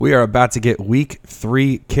We are about to get week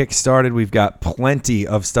 3 kick-started. We've got plenty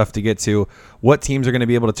of stuff to get to. What teams are going to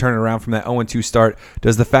be able to turn it around from that 0-2 start?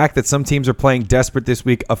 Does the fact that some teams are playing desperate this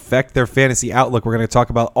week affect their fantasy outlook? We're going to talk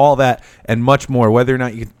about all that and much more. Whether or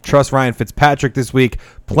not you can trust Ryan Fitzpatrick this week,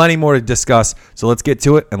 plenty more to discuss. So let's get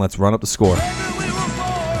to it and let's run up the score.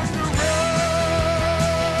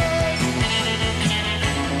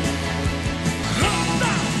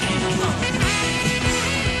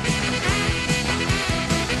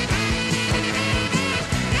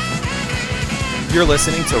 You're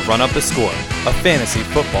listening to Run Up the Score, a fantasy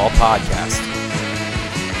football podcast.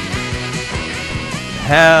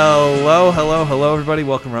 Hello, everybody.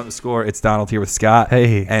 Welcome to Run Up the Score. It's Donald here with Scott.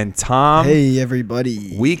 Hey. And Tom. Hey,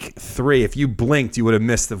 everybody. Week 3. If you blinked, you would have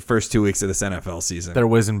missed the first 2 weeks of this NFL season. They're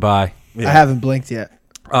whizzing by. Yeah. I haven't blinked yet.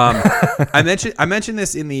 I mentioned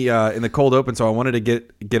this in the cold open, so I wanted to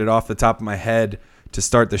get it off the top of my head to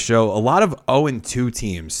start the show. A lot of 0-2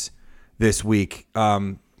 teams this week.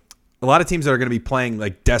 A lot of teams that are going to be playing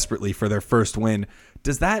like desperately for their first win.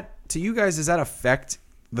 Does that affect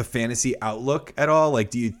the fantasy outlook at all? Like,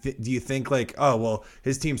 do you think like, oh well,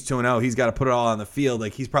 his team's 2-0, he's got to put it all on the field,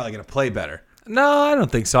 like he's probably going to play better? No, I don't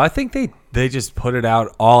think so. I think they just put it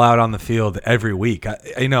all out on the field every week.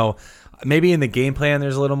 Maybe in the game plan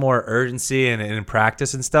there's a little more urgency and in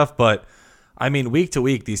practice and stuff, but I mean, week to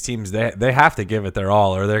week, these teams they have to give it their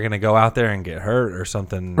all, or they're going to go out there and get hurt or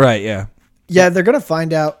something. Right? Yeah. Yeah, they're going to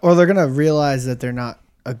find out, or they're going to realize that they're not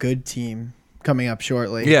a good team coming up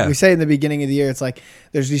shortly. Yeah. We say in the beginning of the year, it's like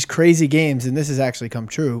there's these crazy games, and this has actually come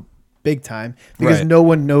true big time because no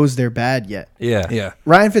one knows they're bad yet. Yeah.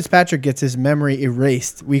 Ryan Fitzpatrick gets his memory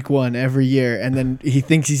erased week 1 every year, and then he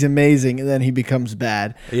thinks he's amazing, and then he becomes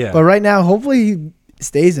bad. Yeah. But right now, hopefully he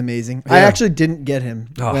stays amazing. Yeah. I actually didn't get him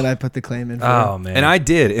when I put the claim in for him. Oh, man. And I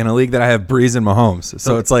did in a league that I have Breeze and Mahomes.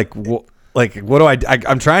 So it's like... what do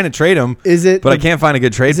I'm trying to trade him, but I can't find a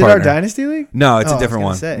good trade partner. Is it our Dynasty League? No, it's a different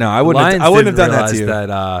one. Say. No, I wouldn't have done that to you.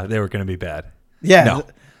 That they were going to be bad. Yeah. No.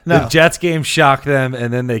 The Jets game shocked them,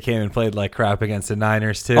 and then they came and played like crap against the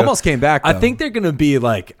Niners too. Almost came back, though. I think they're going to be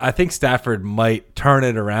like, I think Stafford might turn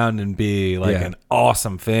it around and be like an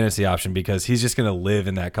awesome fantasy option because he's just going to live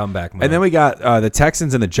in that comeback mode. And then we got the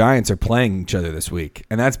Texans and the Giants are playing each other this week.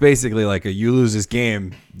 And that's basically like you lose this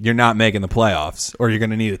game, you're not making the playoffs, or you're going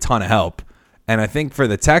to need a ton of help. And I think for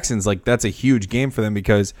the Texans, like that's a huge game for them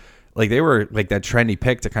because like they were like that trendy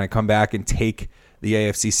pick to kind of come back and take the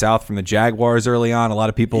AFC South from the Jaguars early on. A lot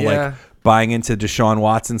of people like buying into Deshaun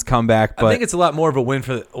Watson's comeback. But I think it's a lot more of a win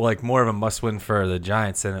for more of a must win for the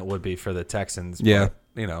Giants than it would be for the Texans. Yeah.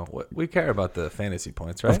 But, we care about the fantasy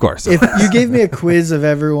points, right? Of course. If you gave me a quiz of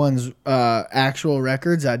everyone's actual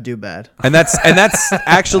records, I'd do bad. And that's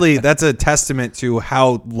actually that's a testament to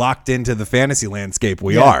how locked into the fantasy landscape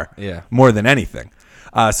we are. Yeah. More than anything.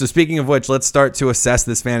 So speaking of which, let's start to assess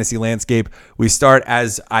this fantasy landscape. We start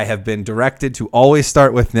as I have been directed to always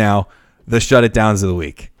start with now, the shut it downs of the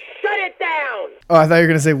week. Oh, I thought you were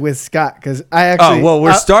going to say with Scott because I actually... Oh, well,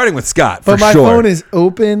 we're starting with Scott for sure. But my sure. phone is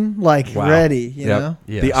open, ready, you know?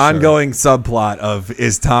 Yeah, the ongoing subplot of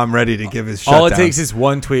is Tom ready to give his shutdown? All it takes is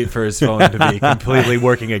one tweet for his phone to be completely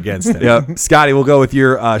working against him. Yep. Scotty, we'll go with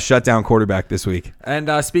your shutdown quarterback this week.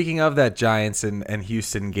 And speaking of that Giants and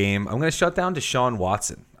Houston game, I'm going to shut down Deshaun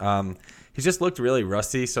Watson. He's just looked really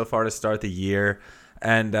rusty so far to start the year.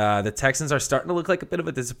 And the Texans are starting to look like a bit of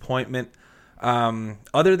a disappointment.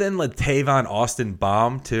 Other than Tavon Austin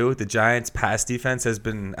bomb too, the Giants pass defense has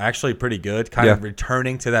been actually pretty good, kind of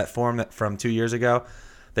returning to that form from 2 years ago.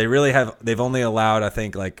 They've only allowed, I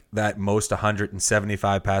think, like that most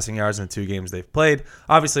 175 passing yards in the 2 games they've played.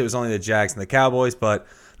 Obviously it was only the Jags and the Cowboys, but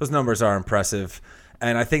those numbers are impressive.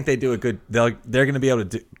 And I think they're going to be able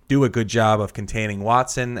to do a good job of containing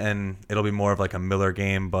Watson, and it'll be more of like a Miller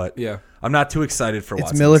game, but I'm not too excited for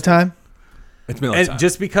Watson. It's Miller time? It's Miller time.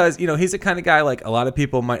 Just because, he's the kind of guy like a lot of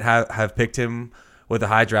people might have picked him with a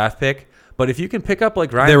high draft pick. But if you can pick up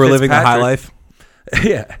like Ryan They were Fitzpatrick, living the high life.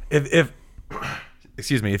 Yeah.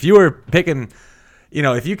 If you were picking,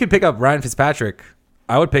 if you could pick up Ryan Fitzpatrick,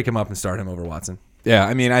 I would pick him up and start him over Watson. Yeah,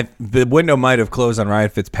 I mean, the window might have closed on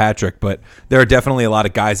Ryan Fitzpatrick, but there are definitely a lot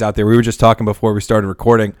of guys out there. We were just talking before we started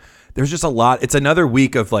recording. There's just a lot. It's another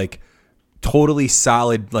week of like totally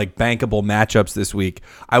solid, like bankable matchups this week.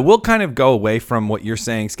 I will kind of go away from what you're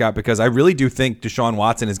saying, Scott, because I really do think Deshaun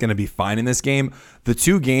Watson is going to be fine in this game. The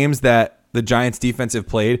 2 games that the Giants defense have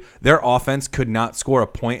played, their offense could not score a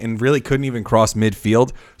point and really couldn't even cross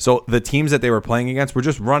midfield. So the teams that they were playing against were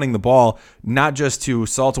just running the ball, not just to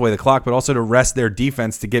salt away the clock, but also to rest their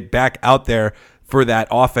defense to get back out there for that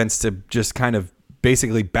offense to just kind of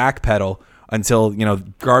basically backpedal until,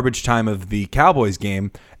 garbage time of the Cowboys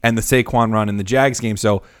game and the Saquon run in the Jags game.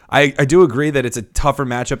 So I do agree that it's a tougher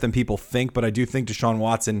matchup than people think, but I do think Deshaun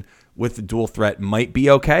Watson with the dual threat might be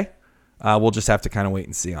okay. We'll just have to kind of wait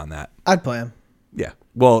and see on that. I'd play him. Yeah.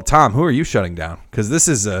 Well, Tom, who are you shutting down? Because this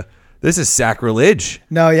is sacrilege.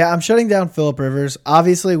 No, yeah, I'm shutting down Phillip Rivers.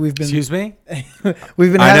 Obviously, we've been. Excuse me?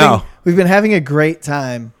 We've been having a great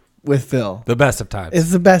time with Phil. The best of times.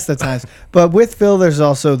 It's the best of times. But with Phil, there's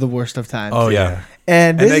also the worst of times. Oh, yeah.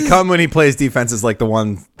 And they come when he plays defenses like the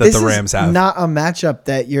one that the Rams have. Not a matchup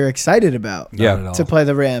that you're excited about. Yeah. To play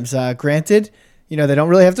the Rams. Granted, they don't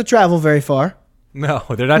really have to travel very far. No,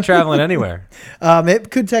 they're not traveling anywhere.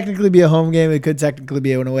 It could technically be a home game. It could technically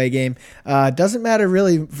be an away game. Doesn't matter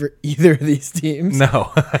really for either of these teams.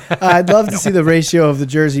 No. I'd love to see the ratio of the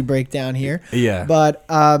jersey breakdown here. Yeah. But,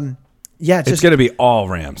 it's going to be all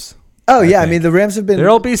Rams. Oh, yeah. I mean, the Rams have been...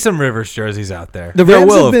 There'll be some Rivers jerseys out there. The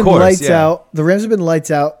Rams have been lights out. The Rams have been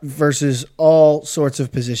lights out versus all sorts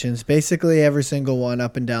of positions, basically every single one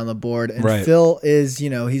up and down the board. And Phil is,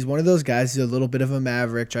 he's one of those guys who's a little bit of a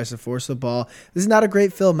maverick, tries to force the ball. This is not a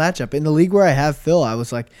great Phil matchup. In the league where I have Phil, I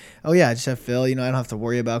was like, oh, yeah, I just have Phil. I don't have to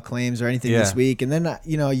worry about claims or anything this week. And then,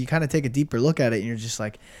 you kind of take a deeper look at it, and you're just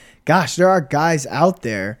like, gosh, there are guys out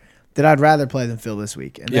there that I'd rather play than Phil this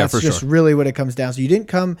week. And that's just really what it comes down to. So you didn't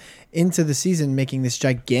come into the season making this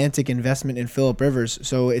gigantic investment in Phillip Rivers.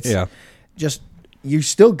 So it's just, you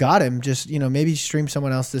still got him. Just, maybe stream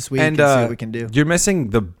someone else this week and see what we can do. You're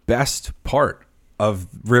missing the best part of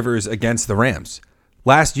Rivers against the Rams.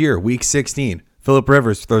 Last year, week 16, Phillip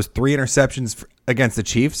Rivers throws 3 interceptions against the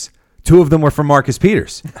Chiefs. 2 of them were from Marcus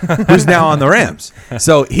Peters, who's now on the Rams.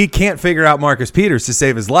 So he can't figure out Marcus Peters to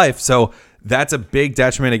save his life. So that's a big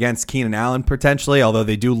detriment against Keenan Allen potentially, although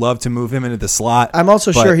they do love to move him into the slot. I'm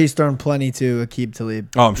also sure he's thrown plenty to Aqib Talib.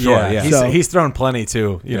 Oh, I'm sure. Yeah. He's thrown plenty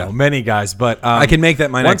to many guys. But I can make that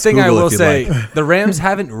my next Google. One thing I will say, like. The Rams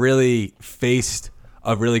haven't really faced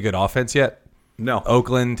a really good offense yet. No.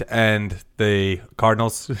 Oakland and the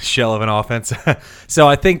Cardinals, shell of an offense. So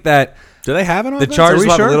I think that do they have an offense? The Chargers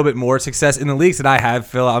will have a little bit more success in the leagues that I have,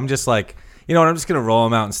 Phil. I'm just like, I'm just going to roll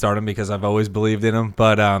him out and start him because I've always believed in him.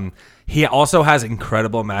 But he also has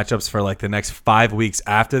incredible matchups for like the next 5 weeks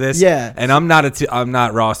after this. Yeah. And I'm not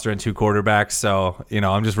rostering 2 quarterbacks, so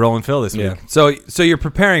I'm just rolling Phil this week. So you're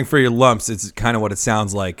preparing for your lumps. It's kind of what it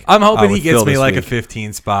sounds like. I'm hoping he gets me like a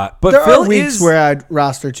 15 spot. But there are weeks where I'd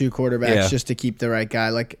roster 2 quarterbacks just to keep the right guy.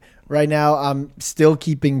 Like right now, I'm still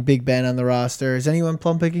keeping Big Ben on the roster. Is anyone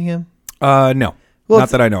plum picking him? No. Well,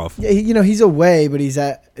 not that I know of. Yeah, he's away, but he's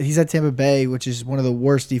at Tampa Bay, which is one of the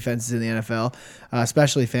worst defenses in the NFL,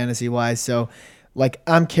 especially fantasy wise. So,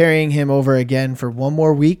 I'm carrying him over again for one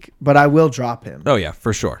more week, but I will drop him. Oh yeah,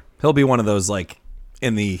 for sure. He'll be one of those he'll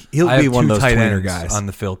be one of those tweener guys on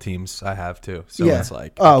the Phil teams. I have too. So it's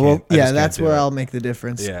like, that's where I'll make the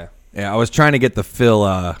difference. Yeah. I was trying to get the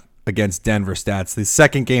Phil against Denver stats. The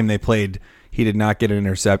second game they played, he did not get an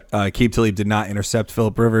intercept. Aqib Talib did not intercept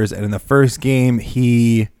Phillip Rivers, and in the first game,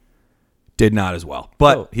 he did not as well.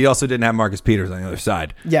 But he also didn't have Marcus Peters on the other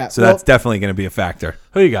side. Yeah, so that's definitely going to be a factor.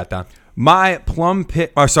 Who you got, Don? My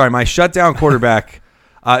shutdown quarterback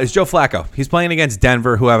is Joe Flacco. He's playing against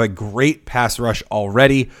Denver, who have a great pass rush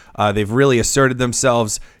already. They've really asserted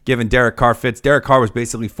themselves, given Derek Carr fits. Derek Carr was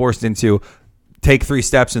basically forced into take 3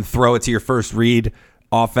 steps and throw it to your first read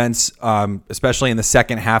offense, especially in the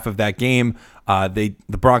second half of that game. The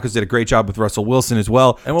Broncos did a great job with Russell Wilson as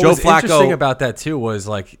well. And what was interesting about that too was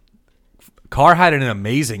Carr had an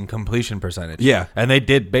amazing completion percentage. Yeah. And they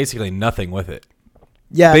did basically nothing with it.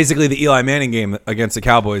 Yeah. Basically the Eli Manning game against the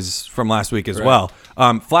Cowboys from last week as well.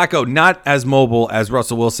 Flacco, not as mobile as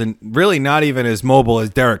Russell Wilson, really not even as mobile as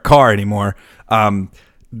Derek Carr anymore.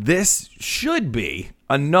 This should be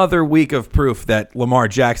another week of proof that Lamar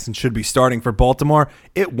Jackson should be starting for Baltimore.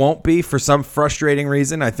 It won't be for some frustrating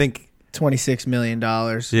reason. I think $26 million.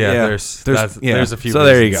 Yeah, there's a few. So reasons.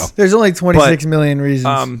 there you go. There's only 26 million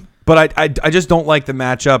reasons. But I just don't like the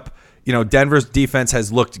matchup. Denver's defense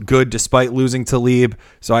has looked good despite losing Talib.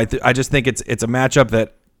 So I just think it's a matchup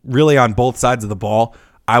that really on both sides of the ball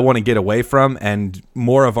I want to get away from, and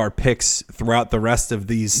more of our picks throughout the rest of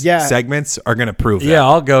these segments are going to prove that. Yeah,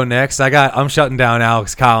 I'll go next. I'm shutting down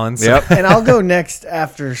Alex Collins. Yep. And I'll go next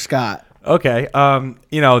after Scott. Okay.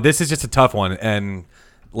 This is just a tough one. And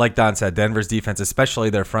like Don said, Denver's defense, especially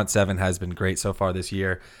their front 7, has been great so far this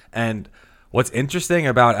year. And what's interesting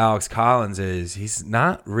about Alex Collins is he's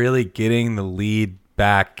not really getting the lead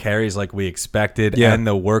back carries like we expected and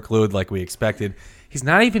the workload like we expected. He's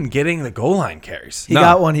not even getting the goal line carries. He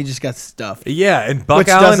got one. He just got stuffed. Yeah, and Buck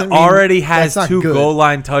Allen already has 2 goal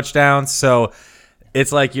line touchdowns. So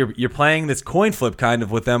it's like you're playing this coin flip kind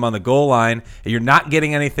of with them on the goal line. You're not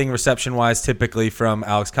getting anything reception-wise typically from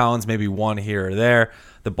Alex Collins, maybe one here or there.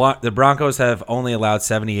 The Broncos have only allowed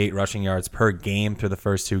 78 rushing yards per game through the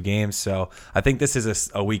first 2 games, so I think this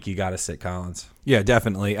is a week you got to sit Collins. Yeah,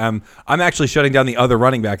 definitely. I'm actually shutting down the other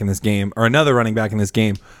running back in this game, or another running back in this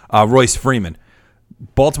game, Royce Freeman.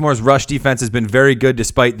 Baltimore's rush defense has been very good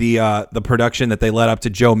despite the production that they led up to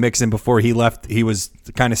Joe Mixon before he left. He was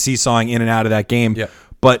kind of seesawing in and out of that game. Yeah.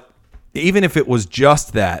 But even if it was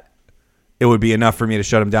just that, it would be enough for me to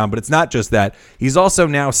shut him down. But it's not just that. He's also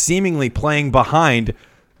now seemingly playing behind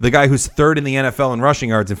the guy who's third in the NFL in rushing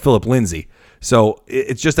yards, in Phillip Lindsay. So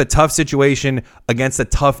it's just a tough situation against a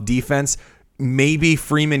tough defense. Maybe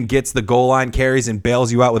Freeman gets the goal line carries and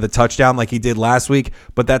bails you out with a touchdown like he did last week,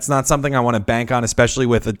 but that's not something I want to bank on, especially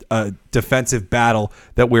with a defensive battle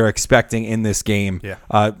that we're expecting in this game.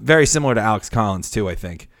 Yeah. Very similar to Alex Collins too, I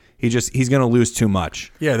think. He's going to lose too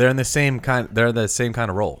much. Yeah, they're the same kind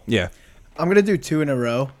of role. Yeah. I'm going to do 2 in a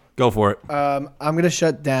row. Go for it. I'm going to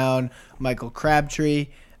shut down Michael Crabtree.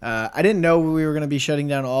 I didn't know we were going to be shutting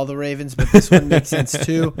down all the Ravens, but this one makes sense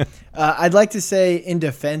too. I'd like to say in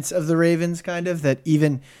defense of the Ravens, kind of, that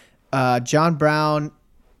even John Brown,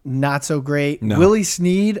 not so great. No. Willie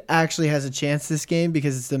Snead actually has a chance this game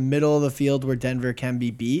because it's the middle of the field where Denver can be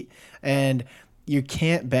beat. And you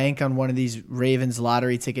can't bank on one of these Ravens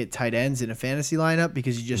lottery ticket tight ends in a fantasy lineup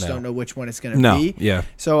because you just don't know which one it's going to be. Yeah.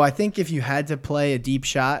 So I think if you had to play a deep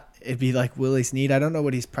shot, it'd be like Willie Snead. I don't know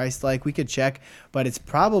what he's priced like. We could check, but it's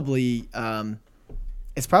probably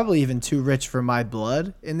even too rich for my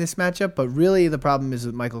blood in this matchup. But really, the problem is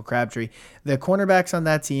with Michael Crabtree. The cornerbacks on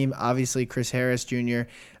that team, obviously Chris Harris Jr.,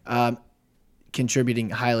 contributing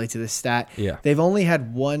highly to the stat. Yeah. They've only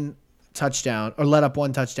had one touchdown or let up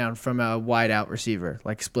one touchdown from a wide out receiver,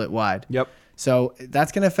 like split wide. Yep. So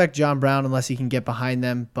that's going to affect John Brown unless he can get behind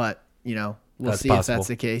them. But, we'll That's see possible. if that's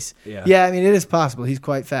the case. Yeah. I mean, it is possible. He's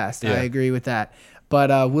quite fast. Yeah. I agree with that. But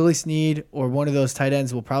Willie Snead or one of those tight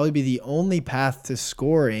ends will probably be the only path to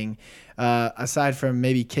scoring aside from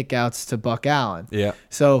maybe kickouts to Buck Allen. Yeah.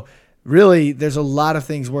 So really, there's a lot of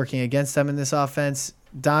things working against them in this offense.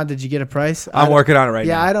 Don, did you get a price? I'm working on it right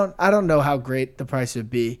now. Yeah, I don't know how great the price would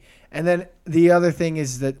be. And then the other thing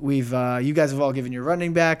is that you guys have all given your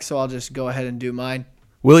running back, so I'll just go ahead and do mine.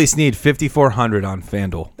 Willie Snead, 5,400 on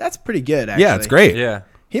FanDuel. That's pretty good, actually. Yeah, it's great. Yeah.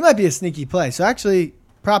 He might be a sneaky play. So actually,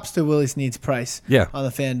 props to Willie Snead's price on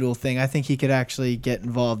the FanDuel thing. I think he could actually get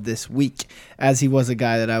involved this week, as he was a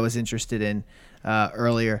guy that I was interested in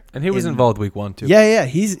earlier. And he was involved week 1 too. Yeah.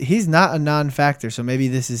 He's not a non-factor, so maybe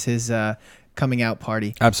this is his coming out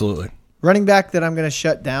party. Absolutely. Running back that I'm going to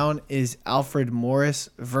shut down is Alfred Morris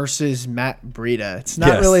versus Matt Breida. It's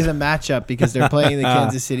not really the matchup because they're playing the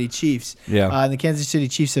Kansas City Chiefs. Yeah. And the Kansas City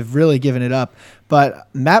Chiefs have really given it up. But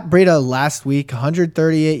Matt Breida last week,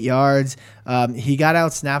 138 yards. He got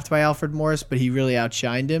out-snapped by Alfred Morris, but he really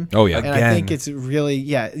outshined him. Oh, yeah. And I think it's really,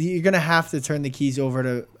 you're going to have to turn the keys over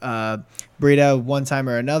to Breida one time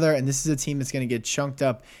or another. And this is a team that's going to get chunked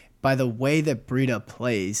up by the way that Breida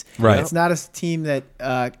plays. Right. It's not a team that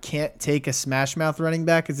can't take a smash mouth running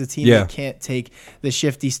back. It's a team that can't take the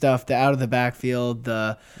shifty stuff, the out of the backfield,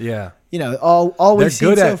 all we've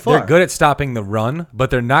seen so far. They're good at stopping the run,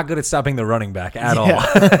 but they're not good at stopping the running back at all.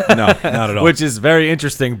 No, not at all. Which is very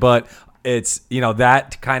interesting, but it's,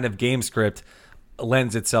 that kind of game script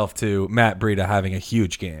lends itself to Matt Breida having a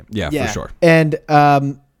huge game. Yeah, for sure. And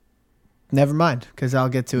never mind, because I'll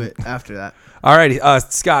get to it after that. All righty,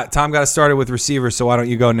 Scott, Tom got us started with receivers, so why don't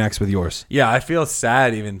you go next with yours? Yeah, I feel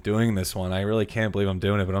sad even doing this one. I really can't believe I'm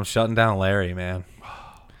doing it, but I'm shutting down Larry, man.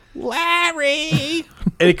 Larry!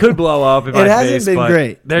 It could blow up in my face. It hasn't been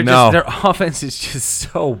great. Their offense is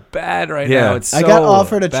just so bad right now. It's I got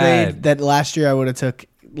offered a trade that last year I would have took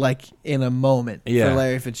in a moment for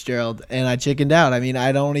Larry Fitzgerald, and I chickened out. I mean,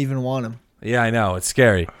 I don't even want him. Yeah, I know. It's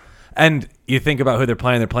scary. And you think about who they're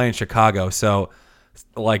playing. They're playing Chicago, so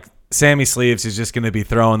Sammy Sleeves is just going to be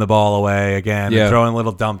throwing the ball away again and throwing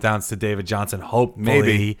little dump downs to David Johnson, hopefully.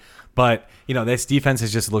 Maybe. But, this defense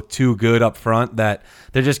has just looked too good up front that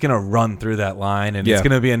they're just going to run through that line, and it's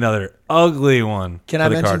going to be another ugly one. Can I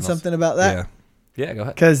mention something about that? Yeah, go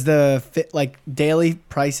ahead. Because the daily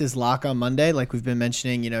prices lock on Monday, like we've been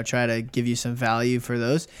mentioning, try to give you some value for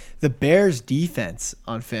those. The Bears defense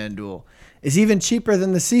on FanDuel is even cheaper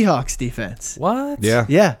than the Seahawks defense. What? Yeah.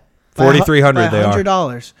 Yeah. $4,300 they are.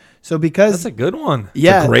 $100. So because that's a good one.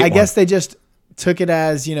 Yeah, I guess they just took it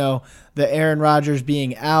as, the Aaron Rodgers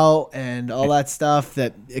being out and all that stuff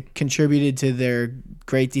that it contributed to their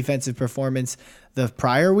great defensive performance the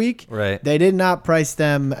prior week. Right. They did not price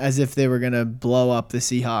them as if they were going to blow up the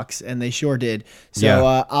Seahawks, and they sure did.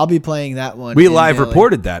 So I'll be playing that one. We live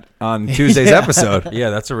reported that on Tuesday's episode. Yeah,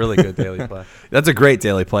 that's a really good daily play. That's a great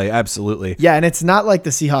daily play. Absolutely. Yeah, and it's not like the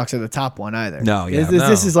Seahawks are the top one either. No, yeah.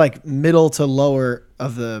 This is like middle to lower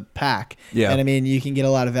of the pack. Yeah. And I mean, you can get a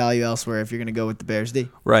lot of value elsewhere if you're going to go with the Bears D.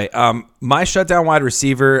 Right. My shutdown wide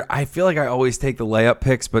receiver, I feel like I always take the layup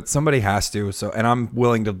picks, but somebody has to. So, and I'm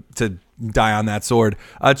willing to die on that sword.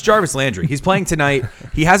 It's Jarvis Landry. He's playing tonight.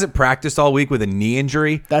 He hasn't practiced all week with a knee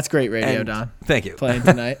injury. That's great radio, Don. Thank you. Playing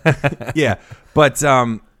tonight. Yeah. But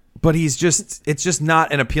it's just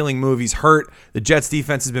not an appealing move. He's hurt. The Jets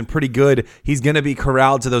defense has been pretty good. He's going to be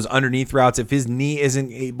corralled to those underneath routes. If his knee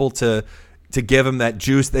isn't able to give him that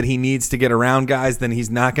juice that he needs to get around guys, then he's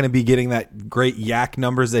not going to be getting that great yak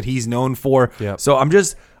numbers that he's known for. Yep. So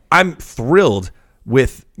I'm thrilled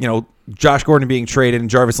with, Josh Gordon being traded and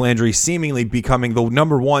Jarvis Landry seemingly becoming the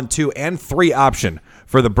number 1, 2, and 3 option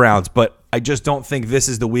for the Browns. But I just don't think this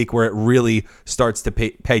is the week where it really starts to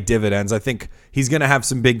pay dividends. I think he's going to have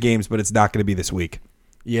some big games, but it's not going to be this week.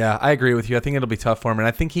 Yeah, I agree with you. I think it'll be tough for him, and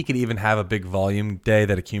I think he could even have a big volume day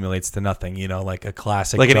that accumulates to nothing. like a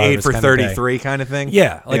classic, like an Jarvis 8 for 33 kind of thing.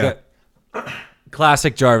 Yeah, a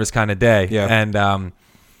classic Jarvis kind of day. Yeah, and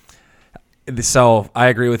so I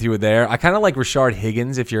agree with you there. I kind of like Rashard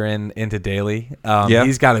Higgins if you're into daily.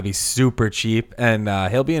 He's got to be super cheap, and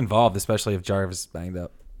he'll be involved, especially if Jarvis is banged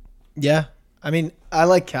up. Yeah, I mean, I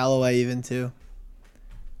like Callaway even too.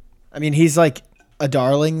 I mean, he's like a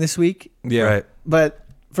darling this week. Yeah, right. But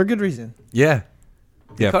for good reason. Yeah.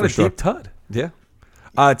 Yeah, caught for a sure. deep tud. Yeah.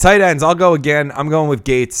 Tight ends, I'll go again. I'm going with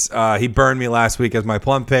Gates. He burned me last week as my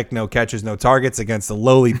plum pick. No catches, no targets against the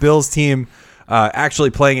lowly Bills team.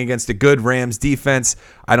 Actually playing against a good Rams defense.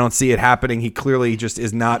 I don't see it happening. He clearly just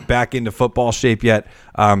is not back into football shape yet.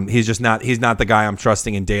 He's not the guy I'm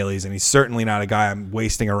trusting in dailies, and he's certainly not a guy I'm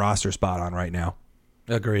wasting a roster spot on right now.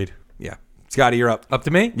 Agreed. Yeah. Scotty, you're up. Up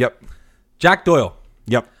to me? Yep. Jack Doyle.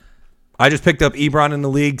 Yep. I just picked up Ebron in the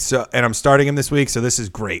league, and I'm starting him this week, so this is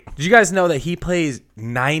great. Did you guys know that he plays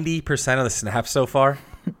 90% of the snaps so far?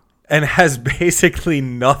 And has basically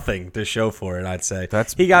nothing to show for it, I'd say.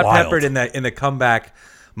 He got wild. peppered in the comeback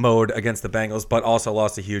mode against the Bengals, but also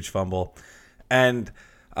lost a huge fumble. And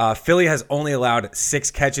Philly has only allowed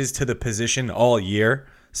 6 catches to the position all year.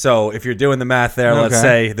 So if you're doing the math there, let's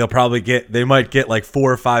say they might get like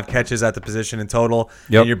 4 or 5 catches at the position in total.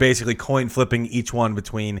 Yep. And you're basically coin flipping each one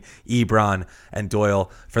between Ebron and Doyle.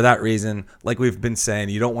 For that reason, like we've been saying,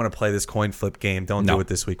 you don't want to play this coin flip game. Don't do it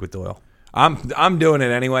this week with Doyle. I'm doing it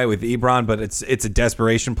anyway with Ebron, but it's a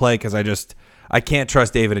desperation play because I can't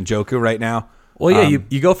trust David Njoku right now. Well, yeah,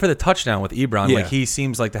 you go for the touchdown with Ebron. Yeah. Like he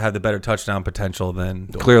seems like to have the better touchdown potential than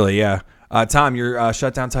Doyle. Clearly, yeah. Tom, your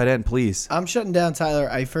shutdown tight end, please. I'm shutting down Tyler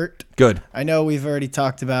Eifert. Good. I know we've already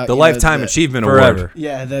talked about The Lifetime Achievement forever. Award.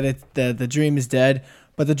 Yeah, that the dream is dead.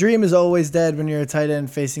 But the dream is always dead when you're a tight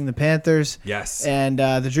end facing the Panthers. Yes. And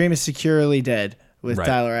the dream is securely dead with Right.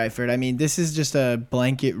 Tyler Eifert. I mean, this is just a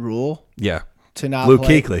blanket rule Yeah. to not Luke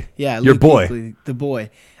play. Kuechly. Yeah, Your Luke boy. Kuechly, the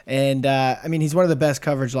boy. And, I mean, he's one of the best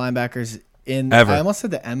coverage linebackers in Ever. I almost said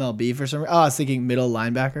the MLB for some reason. Oh, I was thinking middle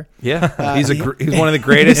linebacker. Yeah. He's one of the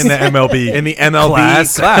greatest in the MLB. In the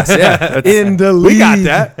MLB class. Yeah. In the league. We got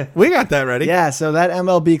that. We got that ready. Yeah, so that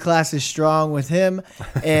MLB class is strong with him.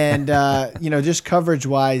 And, just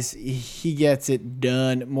coverage-wise, he gets it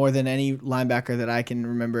done more than any linebacker that I can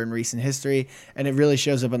remember in recent history. And it really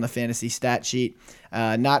shows up on the fantasy stat sheet.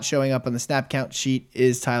 Not showing up on the snap count sheet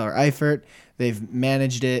is Tyler Eifert. They've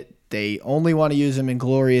managed it. They only want to use him in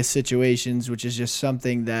glorious situations, which is just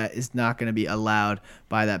something that is not going to be allowed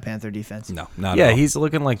by that Panther defense. No, not Yeah, at all. he's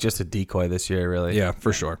looking like just a decoy this year, really. Yeah,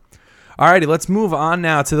 for sure. All righty, let's move on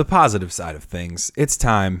now to the positive side of things. It's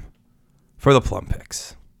time for the plum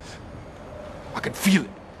picks. I can feel it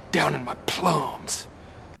down in my plums.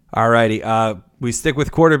 All righty, we stick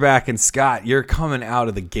with quarterback, and Scott, you're coming out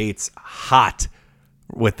of the gates hot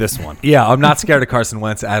with this one. Yeah, I'm not scared of Carson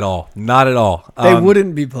Wentz at all. Not at all. They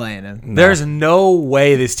wouldn't be playing him. There's no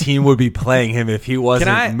way this team would be playing him if he wasn't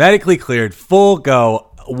Can I- medically cleared, full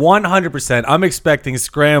go, 100%. I'm expecting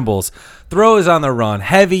scrambles, throws on the run,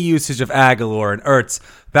 heavy usage of Aguilar and Ertz.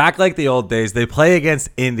 Back like the old days. They play against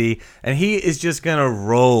Indy, and he is just going to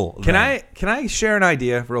roll. Can I share an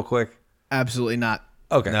idea real quick? Absolutely not.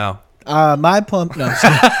 Okay. No. My plump. No.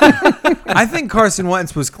 I think Carson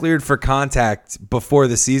Wentz was cleared for contact before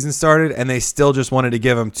the season started, and they still just wanted to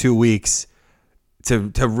give him 2 weeks to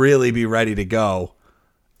really be ready to go.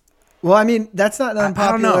 Well, I mean, that's not an I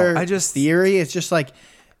don't know. unpopular I just- theory. It's just like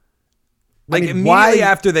Like I mean, immediately why-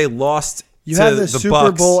 after they lost You to have the Super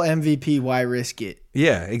Bucs. Bowl MVP. Why risk it?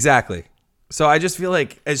 Yeah, exactly. So I just feel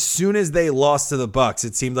like as soon as they lost to the Bucs,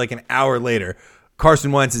 it seemed like an hour later,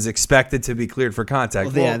 Carson Wentz is expected to be cleared for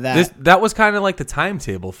contact. Well, yeah, that was kind of like the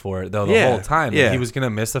timetable for it, though, the whole time. Yeah. He was going to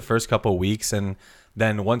miss the first couple of weeks, and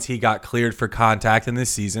then once he got cleared for contact in this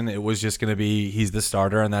season, it was just going to be he's the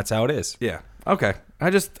starter, and that's how it is. Yeah. Okay. I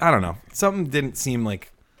don't know. Something didn't seem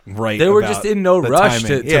like right. They were about just in no the rush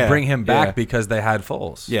timing. to bring him back Yeah. because they had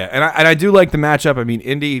Foles. Yeah, and I do like the matchup. I mean,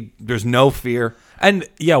 Indy, there's no fear. And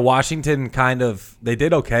yeah, Washington they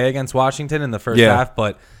did okay against Washington in the first half,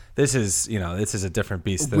 but this is a different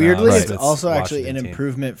beast. Than Weirdly, this it's also actually Washington an team.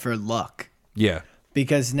 improvement for Luck. Yeah.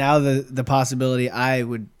 Because now the possibility, I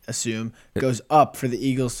would assume, goes up for the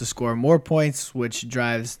Eagles to score more points, which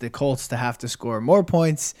drives the Colts to have to score more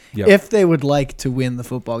points if they would like to win the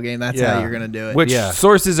football game. That's how you're going to do it. Which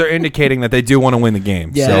sources are indicating that they do want to win the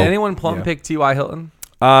game. Yeah. So, Did anyone plum pick T.Y. Hilton?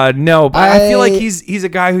 No, but I feel like he's a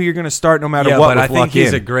guy who you're going to start no matter what. But I think Luck he's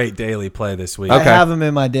in. a great daily play this week. I Okay. have him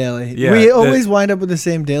in my daily. Yeah, We always wind up with the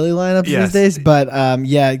same daily lineups these days, but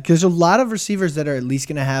because a lot of receivers that are at least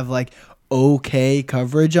going to have like okay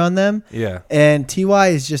coverage on them. Yeah. And Ty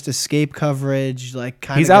is just escape coverage, like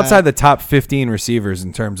kind of. He's outside the top 15 receivers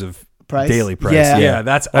in terms of Price? daily price. Yeah. Yeah,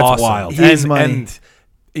 that's awesome. wild. He is money.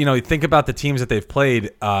 And think about the teams that they've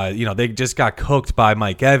played. They just got cooked by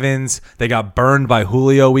Mike Evans. They got burned by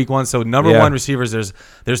Julio week 1. So number one receivers,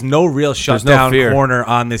 there's no real shutdown corner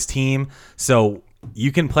on this team. So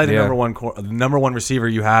you can play the number one receiver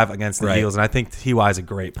you have against the Eagles, and I think T.Y. is a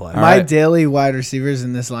great play. My daily wide receivers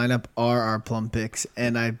in this lineup are our plum picks,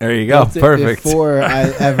 and there you go, built it perfect. Before I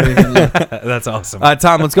ever even looked. That's awesome.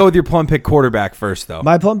 Tom, let's go with your plum pick quarterback first, though.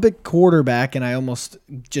 My plum pick quarterback, and I almost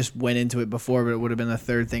just went into it before, but it would have been the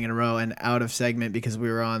third thing in a row and out of segment because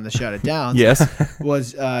we were on the Shut It Down. Yes,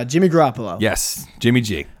 was Jimmy Garoppolo. yes, Jimmy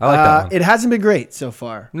G. I like that one. It hasn't been great so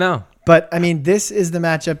far. No. But, I mean, this is the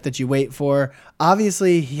matchup that you wait for.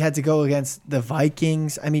 Obviously, he had to go against the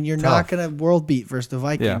Vikings. I mean, you're not going to world beat versus the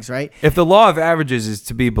Vikings, right? If the law of averages is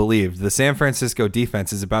to be believed, the San Francisco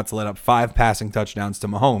defense is about to let up 5 passing touchdowns to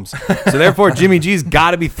Mahomes. So, therefore, Jimmy G's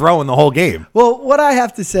got to be throwing the whole game. Well, what I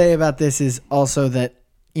have to say about this is also that,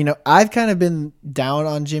 I've kind of been down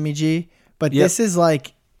on Jimmy G, but this is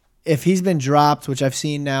like, if he's been dropped, which I've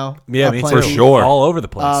seen now. Yeah, me too. For sure. All over the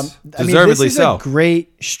place. Deservedly this is so. a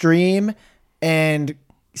great stream and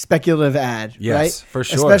speculative ad, Yes, right? for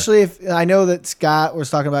sure. Especially if I know that Scott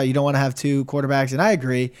was talking about you don't want to have 2 quarterbacks, and I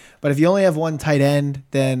agree. But if you only have 1 tight end,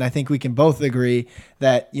 then I think we can both agree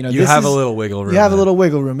that you have a little wiggle room. You have a little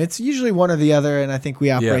wiggle room. It's usually one or the other, and I think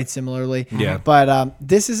we operate similarly. Yeah. But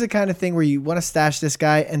this is the kind of thing where you want to stash this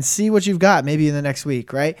guy and see what you've got maybe in the next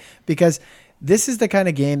week, right? Because this is the kind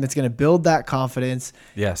of game that's going to build that confidence.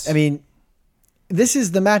 Yes. I mean, this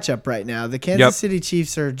is the matchup right now. The Kansas City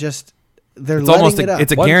Chiefs are just they're It's letting almost it up.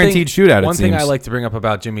 it's a guaranteed shootout. One it thing seems. I like to bring up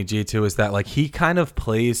about Jimmy G too is that he kind of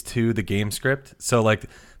plays to the game script. So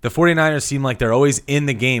the 49ers seem like they're always in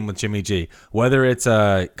the game with Jimmy G, whether it's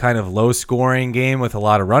a kind of low scoring game with a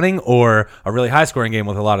lot of running or a really high scoring game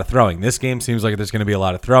with a lot of throwing. This game seems like there's going to be a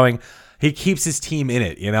lot of throwing. He keeps his team in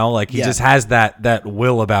it, he just has that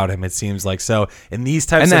will about him, it seems like. So in these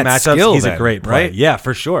types of matchups, he's a great play. right? Yeah,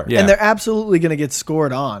 for sure. Yeah. And they're absolutely going to get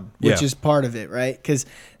scored on, which is part of it, right? Because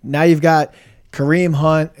now you've got Kareem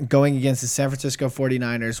Hunt going against the San Francisco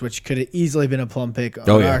 49ers, which could have easily been a plum pick on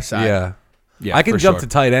our side. Yeah. Yeah, I can for jump sure. to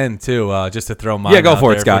tight end too, just to throw mine. Yeah, go out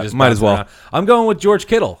for it, there if Scott. we just Might bounce as well. around. I'm going with George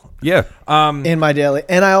Kittle. Yeah. In my daily.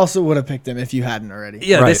 And I also would have picked him if you hadn't already.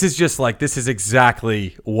 Yeah, Right. this is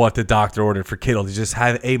exactly what the doctor ordered for Kittle, to just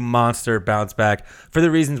have a monster bounce back for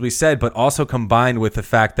the reasons we said, but also combined with the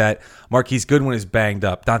fact that Marquise Goodwin is banged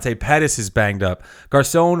up. Dante Pettis is banged up.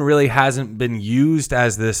 Garcon really hasn't been used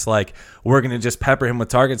as this, we're going to just pepper him with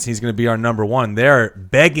targets and he's going to be our number one. They're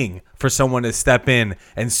begging for someone to step in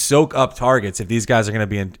and soak up targets if these guys are going to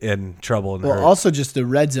be in trouble. And hurt. Also just the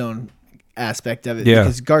red zone aspect of it. Yeah.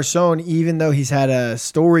 Because Garcon, even though he's had a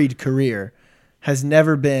storied career, has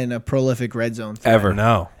never been a prolific red zone threat. Ever.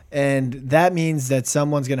 No. And that means that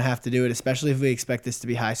someone's going to have to do it, especially if we expect this to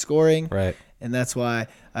be high scoring. Right. And that's why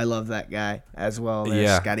I love that guy as well.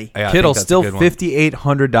 There, Scotty. Yeah, I Kittle think that's a still good one.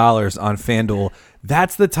 $5,800 on FanDuel.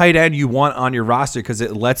 That's the tight end you want on your roster because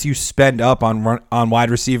it lets you spend up on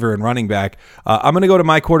wide receiver and running back. I'm going to go to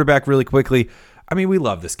my quarterback really quickly. I mean, we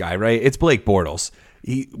love this guy, right? It's Blake Bortles.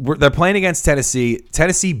 They're playing against Tennessee.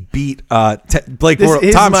 Tennessee beat Blake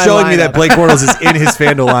Bortles. Tom's showing me that Blake Bortles is in his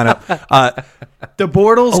FanDuel lineup. The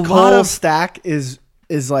Bortles Cole stack is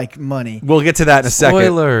is like money. We'll get to that in a second.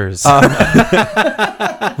 Spoilers.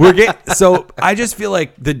 So I just feel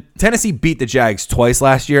like the Tennessee beat the Jags twice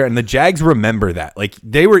last year, and the Jags remember that. Like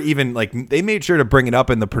they were even like they made sure to bring it up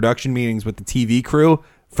in the production meetings with the TV crew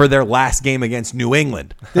for their last game against New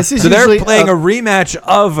England. This is so they're usually playing a rematch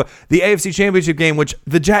of the AFC Championship game, which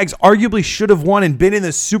the Jags arguably should have won and been in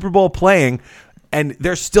the Super Bowl playing, and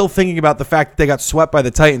they're still thinking about the fact that they got swept by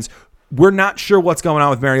the Titans. We're not sure what's going on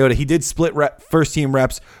with Mariota. He did split first team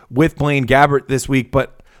reps with Blaine Gabbert this week,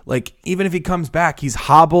 but like even if he comes back, he's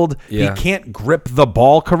hobbled. Yeah. He can't grip the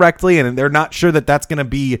ball correctly, and they're not sure that that's going to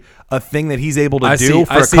be a thing that he's able to do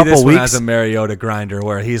for a couple this weeks. One as a Mariota grinder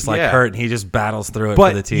where he's like hurt and he just battles through it But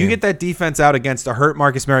for the team. you get that defense out against a hurt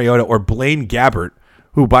Marcus Mariota or Blaine Gabbert,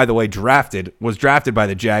 who, by the way, was drafted by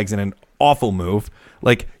the Jags in an awful move.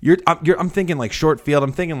 Like I'm thinking like short field.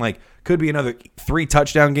 I'm thinking like could be another 3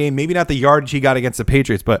 touchdown game. Maybe not the yardage he got against the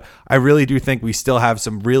Patriots, but I really do think we still have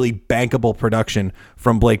some really bankable production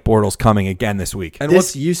from Blake Bortles coming again this week. And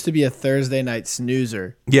this used to be a Thursday night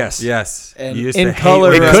snoozer. Yes. And You used in to hate color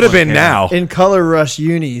when It rush- could have been now. In Color Rush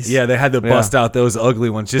unis. Yeah, they had to bust out those ugly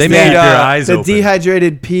ones. Just They to made, keep your uh, eyes the open.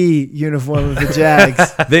 dehydrated pea uniform of the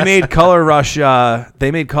Jags. They made color rush. They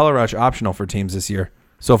made color rush optional for teams this year.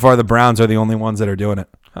 So far, the Browns are the only ones that are doing it.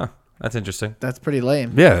 Huh, that's interesting. That's pretty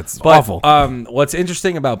lame. Yeah, it's But, awful. What's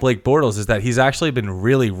interesting about Blake Bortles is that he's actually been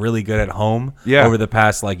really, really good at home Yeah. over the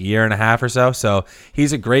past like year and a half or so. So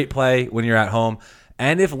he's a great play when you're at home.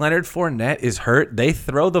 And if Leonard Fournette is hurt, they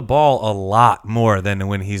throw the ball a lot more than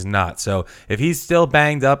when he's not. So if he's still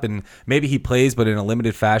banged up and maybe he plays but in a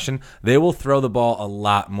limited fashion, they will throw the ball a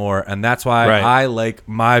lot more. And that's why Right. I like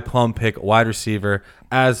my plum pick wide receiver,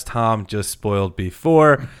 as Tom just spoiled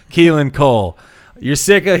before, Keelan Cole. You're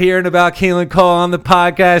sick of hearing about Keelan Cole on the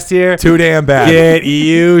podcast here? Too damn bad. Get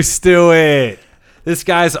used to it. This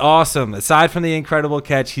guy's awesome. Aside from the incredible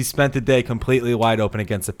catch, he spent the day completely wide open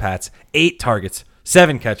against the Pats. 8 targets,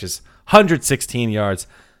 7 catches, 116 yards,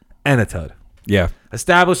 and a tud. Yeah.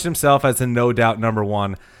 Established himself as the no doubt number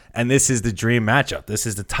 1, and this is the dream matchup. This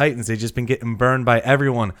is the Titans. They've just been getting burned by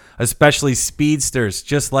everyone, especially speedsters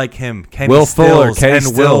just like him, Kenny Will Fuller, Stills Kenny and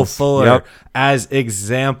Will Stills. Fuller Yep. as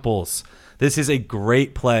examples. This is a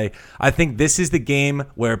great play. I think this is the game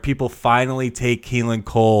where people finally take Keelan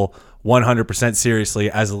Cole 100% seriously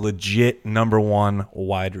as a legit number 1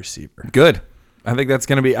 wide receiver. Good. I think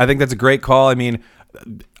that's a great call. I mean,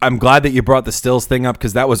 I'm glad that you brought the Stills thing up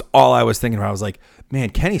because that was all I was thinking about. I was like, man,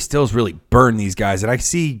 Kenny Stills really burned these guys. And I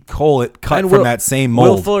see Cole cut from that same mold.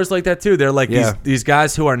 Will Fuller's like that too. They're like these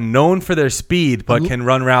guys who are known for their speed but can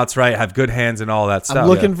run routes right, have good hands and all that stuff. I'm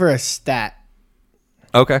looking for a stat.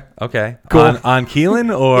 Okay. Okay. Cool. On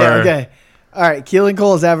Keelan or Yeah, okay. All right. Keelan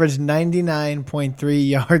Cole has averaged 99.3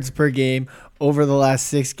 yards per game over the last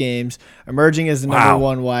 6 games, emerging as the number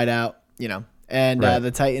 1 wideout, and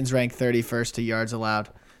the Titans rank 31st to yards allowed.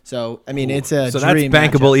 So, I mean, it's a So that's dream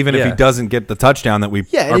bankable matchup. even if he doesn't get the touchdown that we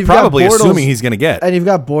Yeah, and are you've got probably Bortles- assuming he's going to get. And you've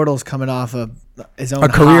got Bortles coming off of his own A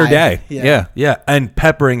career high. day. Yeah. Yeah, and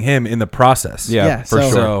peppering him in the process. Yeah, for so-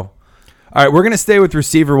 sure. All right, we're going to stay with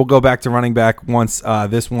receiver. We'll go back to running back once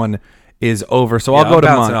this one is over. So I'll go to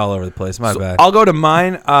bouncing mine. all over the place. My bad. I'll go to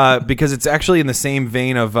mine because it's actually in the same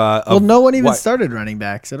vein of. Well, no one even started running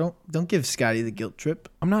back, so don't give Scotty the guilt trip.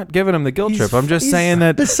 I'm not giving him the guilt trip. I'm just saying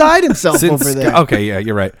that beside himself over there. Okay, yeah,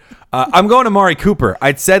 you're right. I'm going to Amari Cooper.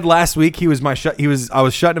 I'd said last week I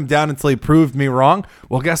was shutting him down until he proved me wrong.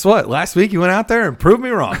 Well, guess what? Last week he went out there and proved me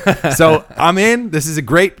wrong. So I'm in. This is a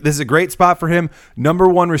great spot for him. Number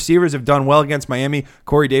 1 receivers have done well against Miami.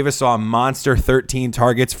 Corey Davis saw a monster 13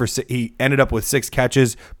 targets he ended up with 6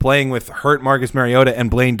 catches, playing with hurt Marcus Mariota and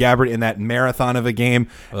Blaine Gabbert in that marathon of a game.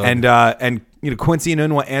 And Quincy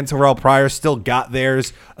Enunwa and Terrell Pryor still got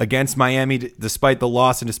theirs against Miami despite the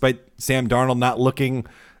loss and despite Sam Darnold not looking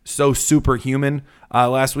so superhuman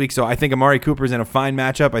last week. So I think Amari Cooper's in a fine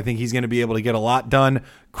matchup. I think he's going to be able to get a lot done,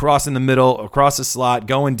 crossing the middle, across the slot,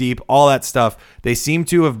 going deep, all that stuff. They seem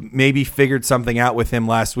to have maybe figured something out with him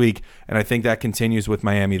last week, and I think that continues with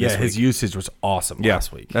Miami this week. His usage was awesome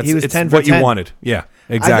last week. He was 10 for what 10. you wanted. Yeah,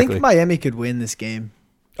 exactly. I think Miami could win this game.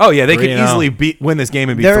 Oh, yeah, they could 3-0. easily win this game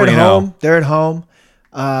and be They're 3-0. at home. They're at home.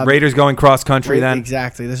 Raiders going cross country then.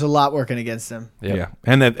 Exactly. There's a lot working against them. Yep. Yeah,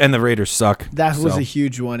 and the Raiders suck. That was So. a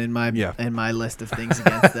huge one in my list of things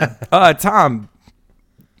against them. Tom,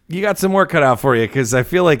 you got some work cut out for you because I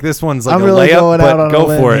feel like this one's like I'm a really layup, going out but on a go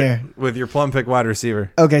limb for here. it with your plum pick wide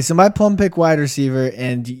receiver. Okay, so my plum pick wide receiver,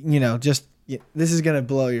 and this is gonna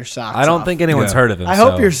blow your socks. I don't off. think anyone's heard of him. I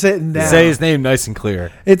hope so you're sitting down. Say his name nice and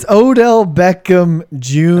clear. It's Odell Beckham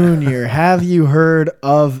Jr. Have you heard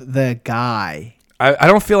of the guy? I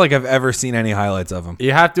don't feel like I've ever seen any highlights of him.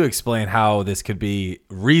 You have to explain how this could be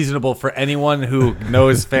reasonable for anyone who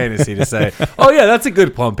knows fantasy to say, oh, yeah, that's a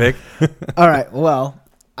good plum pick. All right, well,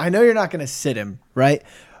 I know you're not going to sit him, right?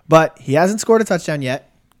 But he hasn't scored a touchdown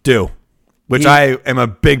yet. Which I am a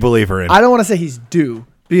big believer in. I don't want to say he's due,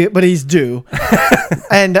 but he's due.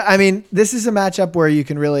 And, I mean, this is a matchup where you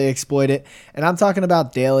can really exploit it. And I'm talking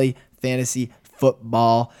about daily fantasy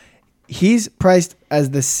football. He's priced as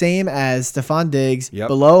the same as Stephon Diggs,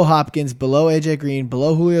 below Hopkins, below AJ Green,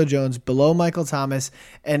 below Julio Jones, below Michael Thomas.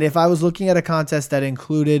 And if I was looking at a contest that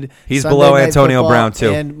included he's Sunday below Night Antonio Football Brown too,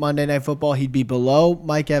 and Monday Night Football, he'd be below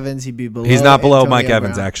Mike Evans. He'd be below. He's not below Antonio Mike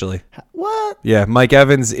Evans Brown. actually. What? Yeah, Mike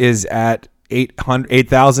Evans is at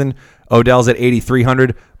 8,000. Odell's at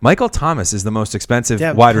 8,300. Michael Thomas is the most expensive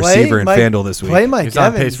wide receiver in FanDuel this week. Play Mike He's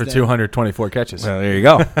Evans on pace for then. 224 catches. Well, there you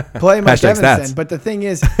go. Play Mike Hashtag Evans stats. then. But the thing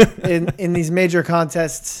is, in these major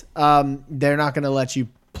contests, they're not going to let you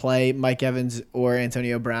play Mike Evans or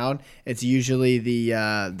Antonio Brown. It's usually the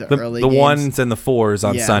early games. ones and the fours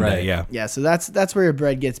on Sunday. Right. Yeah. So that's where your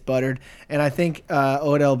bread gets buttered. And I think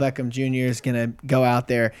Odell Beckham Jr. is going to go out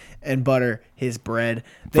there and butter his bread.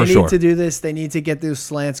 They need to do this. They need to get those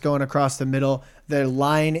slants going across the middle. Their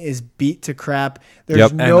line is beat to crap.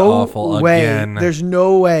 There's no way. Again. There's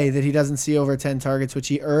no way that he doesn't see over 10 targets, which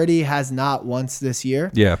he already has not once this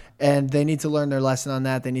year. Yeah. And they need to learn their lesson on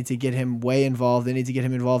that. They need to get him way involved. They need to get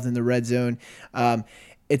him involved in the red zone.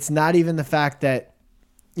 It's not even the fact that,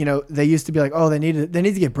 they used to be like, oh, they need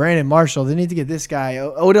to get Brandon Marshall. They need to get this guy.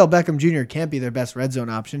 Odell Beckham Jr. can't be their best red zone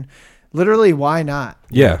option. Literally, why not?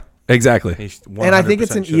 Yeah, exactly. And I think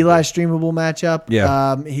it's an Eli streamable matchup.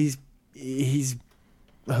 Yeah. He's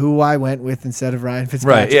who I went with instead of Ryan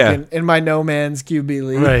Fitzpatrick in my no man's QB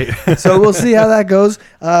league. Right. So we'll see how that goes.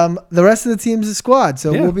 The rest of the team's a squad,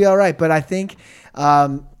 so we'll be all right. But I think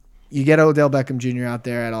you get Odell Beckham Jr. out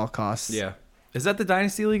there at all costs. Yeah. Is that the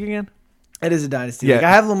Dynasty League again? It is a dynasty Yeah. league. I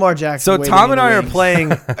have Lamar Jackson. So waiting Tom in and the I are wings.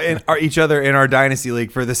 playing each other in our Dynasty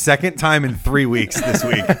League for the second time in 3 weeks this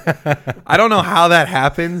week. I don't know how that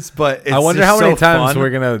happens, but it's I wonder just how many so times fun. we're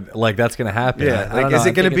gonna that's gonna happen. Yeah, I don't is know.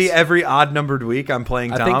 it going to I think be it's- every odd numbered week I'm playing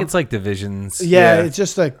Tom? I think it's like divisions. Yeah, it's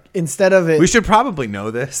just like instead of it. We should probably know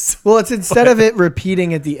this. Well, it's instead of it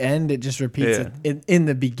repeating at the end, it just repeats it in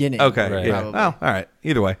the beginning. Okay. Right. Yeah. Probably. Oh, all right.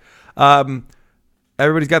 Either way.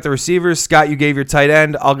 Everybody's got the receivers. Scott, you gave your tight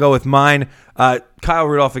end. I'll go with mine. Kyle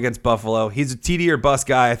Rudolph against Buffalo. He's a TD or bust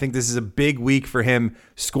guy. I think this is a big week for him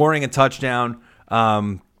scoring a touchdown.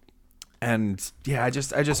 And yeah, I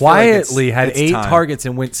just Quietly feel like had it's 8 time. targets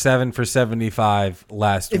and went 7 for 75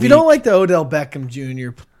 last week. If you don't like the Odell Beckham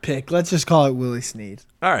Jr. pick, let's just call it Willie Snead.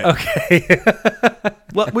 All right. Okay.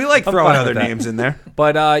 Well, we like throwing fine other with that. names in there.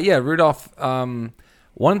 But Rudolph.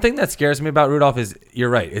 One thing that scares me about Rudolph is you're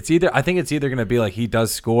right. I think it's either going to be like he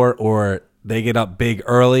does score or they get up big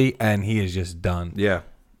early and he is just done. Yeah.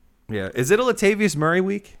 Yeah. Is it a Latavius Murray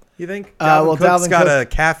week, you think? Well, Cook's Dalvin got Cook- a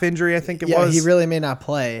calf injury, I think it Yeah, was. he really may not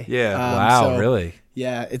play. Yeah. Wow, really?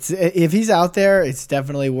 Yeah, if he's out there, it's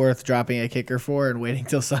definitely worth dropping a kicker for and waiting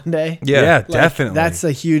till Sunday. Yeah. Like, definitely. That's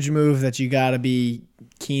a huge move that you got to be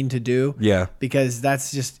keen to do. Yeah. Because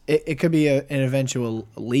that's just it could be an eventual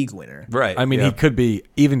league winner. Right. I mean, yeah. he could be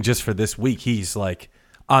even just for this week. He's like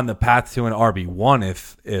on the path to an RB1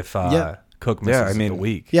 if Cook misses the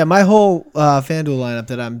week. Yeah, my whole FanDuel lineup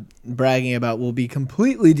that I'm bragging about will be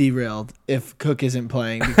completely derailed if Cook isn't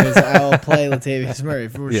playing because I'll play Latavius Murray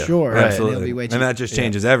for sure. Right. And Absolutely. he'll be way And cheaper. that just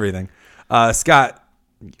changes everything. Scott,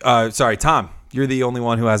 Tom, you're the only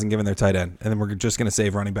one who hasn't given their tight end. And then we're just going to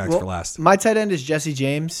save running backs for last. My tight end is Jesse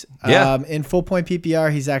James. Yeah. In full point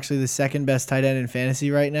PPR, he's actually the second best tight end in fantasy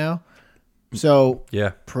right now. So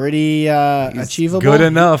pretty achievable. Good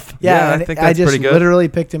enough. Yeah, I and think I that's just pretty good. literally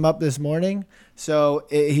picked him up this morning. So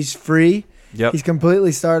he's free. Yep. He's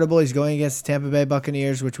completely startable. He's going against the Tampa Bay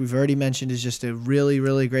Buccaneers, which we've already mentioned is just a really,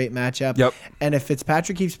 really great matchup. Yep. And if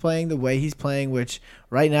Fitzpatrick keeps playing the way he's playing, which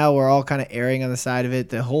right now we're all kind of erring on the side of it,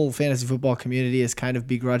 the whole fantasy football community is kind of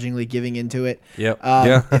begrudgingly giving into it. Yep.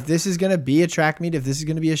 If this is going to be a track meet, if this is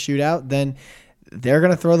going to be a shootout, then they're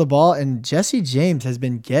going to throw the ball. And Jesse James has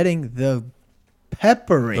been getting the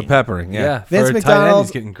peppering. The peppering, yeah. Vince for a tight end, McDonald,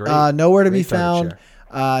 he's getting great. nowhere to be great target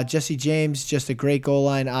found. share. Jesse James, just a great goal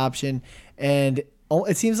line option. And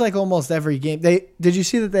it seems like almost every game. Did you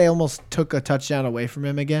see that they almost took a touchdown away from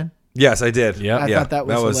him again? Yes, I did. Yeah. I thought that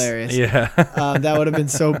was hilarious. Yeah. That would have been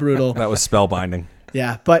so brutal. That was spellbinding.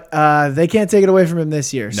 Yeah, but they can't take it away from him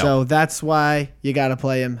this year. No. So that's why you got to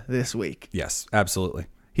play him this week. Yes, absolutely.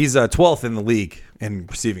 He's 12th in the league in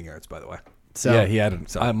receiving yards, by the way. So yeah, he had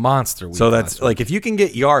a monster week. So that's like, if you can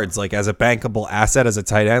get yards like as a bankable asset as a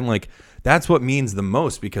tight end, like that's what means the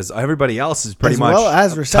most, because everybody else is pretty much well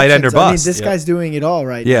as tight end or receptions. bust. I mean, this guy's doing it all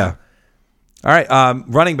right Yeah. now. All right.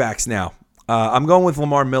 Running backs now. I'm going with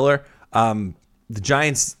Lamar Miller. The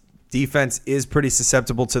Giants defense is pretty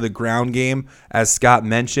susceptible to the ground game, as Scott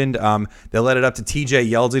mentioned. They let it up to TJ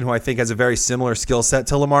Yeldon, who I think has a very similar skill set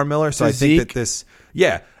to Lamar Miller. So I think that this,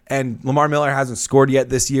 and Lamar Miller hasn't scored yet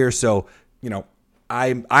this year. So,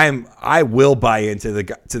 I will buy into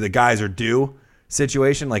the guys are due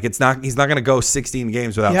situation. Like he's not going to go 16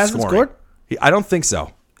 games without He hasn't scoring. scored? I don't think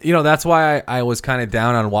so. That's why I was kind of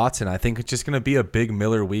down on Watson. I think it's just going to be a big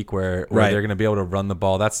Miller week where they're going to be able to run the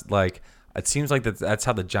ball. That's like, it seems like that's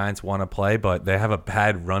how the Giants want to play, but they have a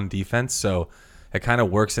bad run defense, so it kind of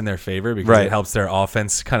works in their favor because it helps their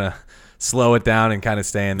offense kind of slow it down and kind of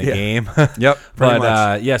stay in the game. Yep.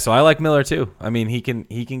 But so I like Miller too. I mean, he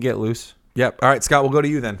can get loose. Yep. All right, Scott, we'll go to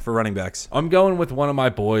you then for running backs. I'm going with one of my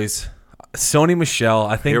boys, Sony Michel.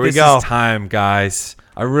 I think this is time, guys.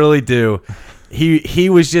 I really do. He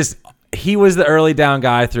was the early down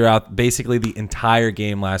guy throughout basically the entire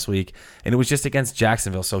game last week, and it was just against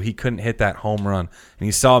Jacksonville, so he couldn't hit that home run. And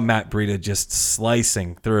you saw Matt Breida just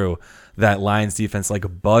slicing through that Lions defense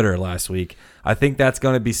like butter last week. I think that's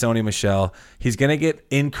going to be Sony Michel. He's going to get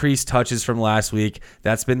increased touches from last week.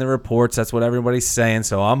 That's been the reports. That's what everybody's saying,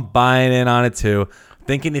 so I'm buying in on it too.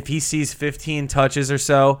 Thinking if he sees 15 touches or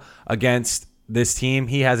so against this team,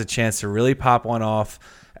 he has a chance to really pop one off.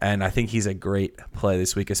 And I think he's a great play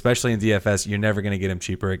this week, especially in DFS. You're never going to get him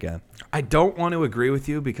cheaper again. I don't want to agree with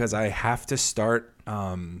you because I have to start.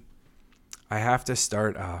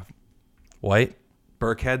 White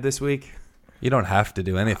Burkhead this week. You don't have to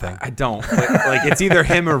do anything. I don't. Like it's either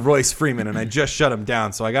him or Royce Freeman, and I just shut him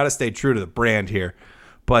down. So I got to stay true to the brand here.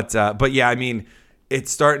 But yeah, I mean,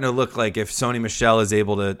 it's starting to look like if Sony Michel is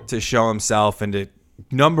able to show himself and to,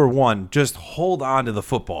 number one, just hold on to the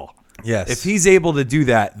football. Yes. If he's able to do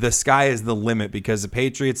that, the sky is the limit because the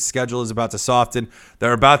Patriots' schedule is about to soften.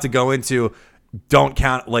 They're about to go into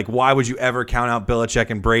why would you ever count out Belichick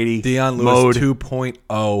and Brady? Deion Lewis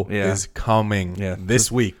 2.0 is coming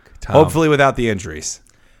this week, Tom. Hopefully without the injuries.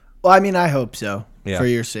 Well, I mean, I hope so for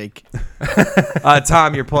your sake.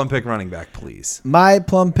 Tom, your plum pick running back, please. My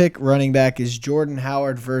plum pick running back is Jordan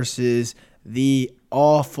Howard versus the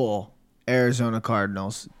awful Arizona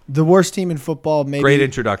Cardinals, the worst team in football. Maybe. Great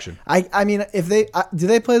introduction. I mean, if they do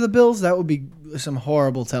they play the Bills, that would be some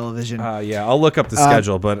horrible television. Yeah, I'll look up the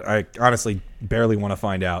schedule, but I honestly barely want to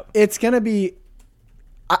find out. It's gonna be.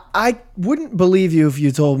 I wouldn't believe you if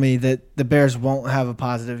you told me that the Bears won't have a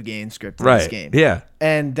positive game script in this game. Yeah,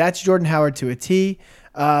 and that's Jordan Howard to a T.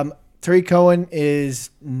 Tariq Cohen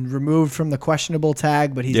is removed from the questionable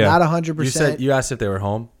tag, but he's not 100%. You asked if they were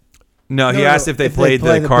home. No, he asked if they played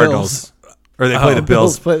the Cardinals. Or they play the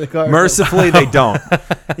Bills. Play the Cardinals. Mercifully, they don't.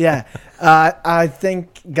 Yeah. I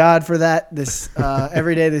thank God for that this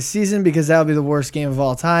every day this season because that would be the worst game of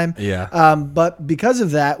all time. Yeah. But because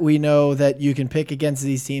of that, we know that you can pick against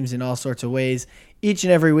these teams in all sorts of ways each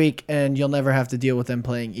and every week, and you'll never have to deal with them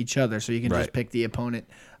playing each other. So you can just pick the opponent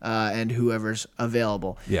and whoever's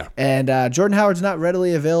available. Yeah. And Jordan Howard's not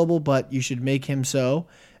readily available, but you should make him so.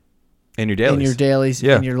 In your dailies.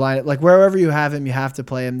 In your lineup. Like wherever you have him, you have to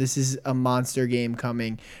play him. This is a monster game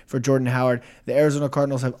coming for Jordan Howard. The Arizona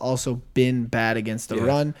Cardinals have also been bad against the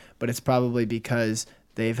run, but it's probably because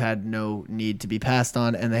they've had no need to be passed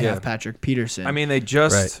on, and they have Patrick Peterson. I mean, they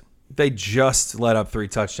just let up 3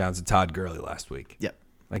 touchdowns to Todd Gurley last week. Yep.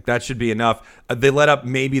 Like that should be enough. They let up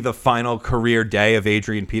maybe the final career day of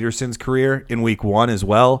Adrian Peterson's career in week 1 as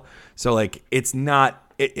well. So like it's not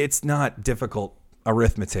difficult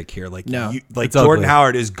arithmetic here. Like Jordan ugly.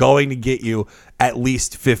 Howard is going to get you at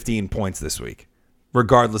least 15 points this week,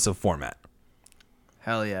 regardless of format.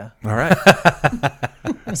 Hell yeah. All right.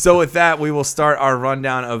 So with that, we will start our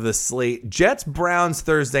rundown of the slate. Jets-Browns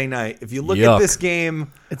Thursday night. If you look at this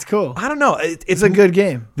game, it's cool. I don't know. It's a good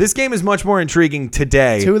game. This game is much more intriguing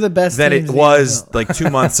today 2 of the best than teams it was like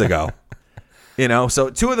 2 months ago.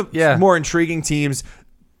 So 2 of the more intriguing teams.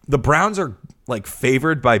 The Browns are like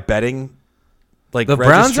favored by betting. Like the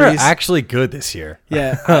Browns are actually good this year.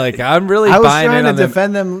 Yeah. Like I'm really I was buying trying in to on them.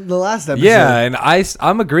 defend them the last episode. Yeah, and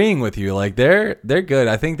I'm agreeing with you. Like they're good.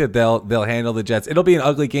 I think that they'll handle the Jets. It'll be an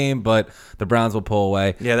ugly game, but the Browns will pull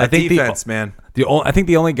away. Yeah, that defense, man. I think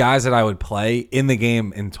the only guys that I would play in the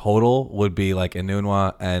game in total would be like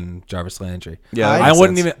Enunwa and Jarvis Landry. Yeah, I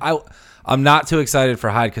wouldn't even. I'm not too excited for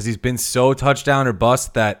Hyde because he's been so touchdown or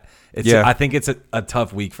bust that I think it's a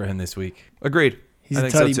tough week for him this week. Agreed. He's a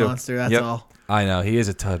tutty monster. That's all. I know he is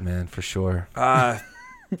a tud, man, for sure.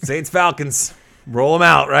 Saints Falcons. Roll them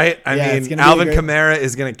out, right? I mean, Alvin Kamara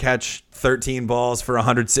is going to catch 13 balls for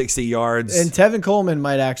 160 yards. And Tevin Coleman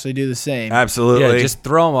might actually do the same. Absolutely. Yeah, just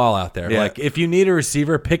throw them all out there. Yeah. Like, if you need a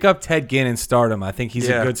receiver, pick up Ted Ginn and start him. I think he's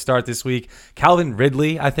a good start this week. Calvin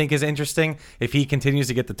Ridley, I think, is interesting. If he continues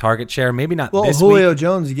to get the target share, maybe not this Julio week.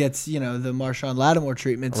 Jones gets, the Marshawn Lattimore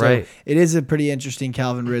treatment. So Right. it is a pretty interesting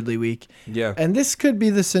Calvin Ridley week. Yeah. And this could be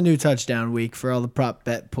the Sanu touchdown week for all the prop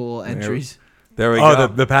bet pool entries. There we go.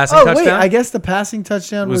 The passing touchdown? Wait, I guess the passing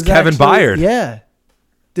touchdown was Kevin actually, Byard. Yeah.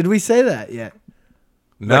 Did we say that yet?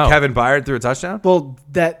 No. Kevin Byard threw a touchdown? Well,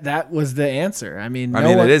 that was the answer. I mean,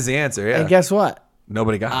 it is the answer, yeah. And guess what?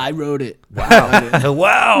 Nobody got it. I wrote it. Wow.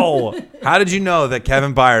 Wow. How did you know that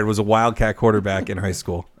Kevin Byard was a Wildcat quarterback in high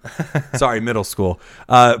school? Sorry, middle school.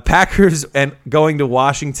 Packers and going to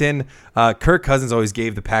Washington. Kirk Cousins always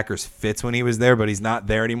gave the Packers fits when he was there, but he's not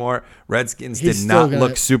there anymore. Redskins did not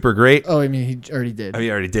look super great. Oh, I mean, he already did. Oh, he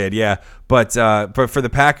already did, yeah. But for the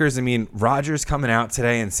Packers, I mean, Rodgers coming out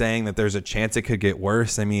today and saying that there's a chance it could get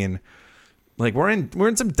worse. I mean, like we're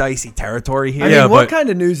in some dicey territory here. I mean, what kind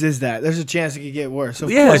of news is that? There's a chance it could get worse.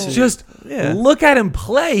 Of course look at him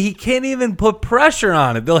play. He can't even put pressure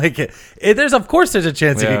on it. There's of course there's a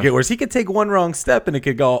chance it could get worse. He could take one wrong step and it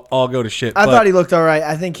could all go to shit. I thought he looked all right.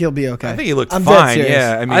 I think he'll be okay. I think he looked fine.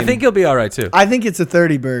 Yeah, I mean, I think he'll be all right too. I think it's a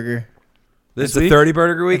 30 burger. It's a 30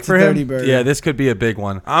 burger week for him. 30 burger. Yeah, this could be a big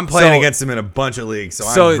one. I'm playing against him in a bunch of leagues, so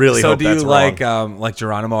I really hope that's wrong. So do you like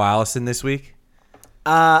Geronimo Allison this week?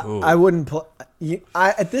 I wouldn't play.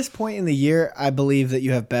 At this point in the year, I believe that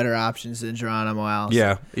you have better options than Geronimo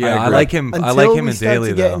Allison. Yeah, I like him. Until I like him we in start daily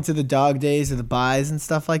to get though. into the dog days of the buys and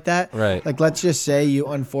stuff like that. Right. Like, let's just say you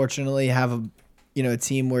unfortunately have a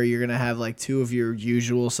team where you're gonna have like two of your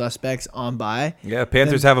usual suspects on bye. Yeah,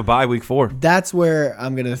 Panthers have a bye week 4. That's where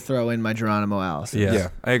I'm gonna throw in my Geronimo Allison. Yeah,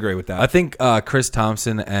 I agree with that. I think Chris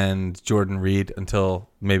Thompson and Jordan Reed, until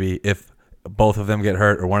maybe if both of them get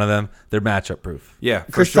hurt or one of them, they're matchup proof. Yeah,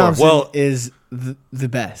 for Chris sure. Thompson is the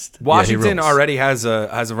best. Washington already has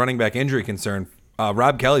a running back injury concern.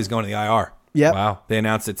 Rob Kelly's going to the IR. Yep. Wow. They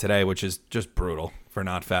announced it today, which is just brutal for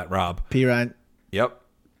not fat Rob. P. Ryan. Yep.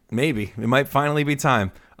 Maybe. It might finally be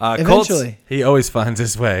time. Eventually. He always finds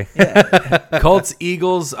his way. Colts,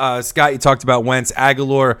 Eagles. Scott, you talked about Wentz.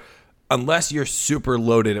 Aguilar, unless you're super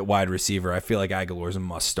loaded at wide receiver, I feel like Aguilar's a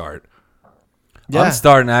must start. Yeah. I'm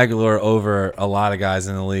starting Aguilar over a lot of guys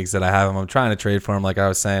in the leagues that I have him. I'm trying to trade for him, like I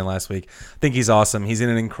was saying last week. I think he's awesome. He's in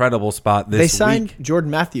an incredible spot this week. They signed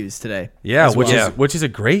Jordan Matthews today. Yeah, which is a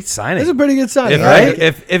great signing. It's a pretty good signing.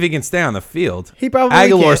 If he can stay on the field, he probably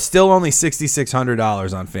Aguilar can. Still only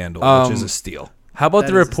 $6,600 on FanDuel, which is a steal. How about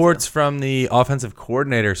the That is a reports from the offensive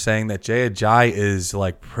coordinator saying that Jay Ajayi is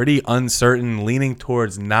like pretty uncertain, leaning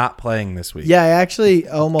towards not playing this week? Yeah, I actually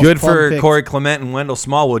almost Good for picked. Corey Clement and Wendell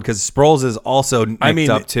Smallwood because Sproles is also nicked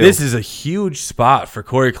up too. This is a huge spot for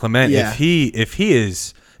Corey Clement. Yeah. If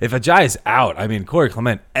Ajayi is out, I mean Corey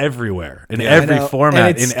Clement everywhere in I every know. format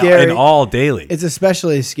And it's scary. in all daily. It's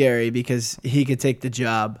especially scary because he could take the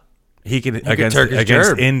job. He can Turkish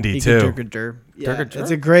against Derb. Indy He too. could Turkish Derb. Yeah, Turkish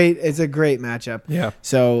Derb. it's a great matchup. Yeah.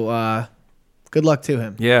 So good luck to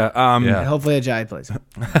him. Yeah. Yeah. And hopefully Ajayi plays.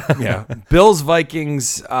 Yeah. Bills,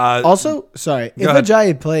 Vikings. Also, sorry, if ahead.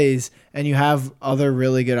 Ajayi plays and you have other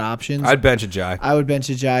really good options, I'd bench Ajayi. I would bench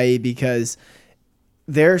Ajayi because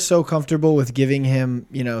they're so comfortable with giving him,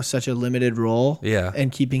 such a limited role. Yeah.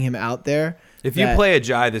 And keeping him out there. If you play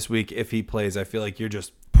Ajayi this week, if he plays, I feel like you're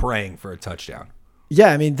just praying for a touchdown.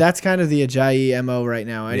 Yeah, I mean, that's kind of the Ajayi MO right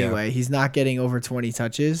now anyway. Yeah. He's not getting over 20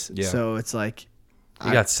 touches. Yeah. So it's like.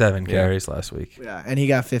 He got 7 carries last week. Yeah, and he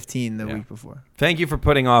got 15 the week before. Thank you for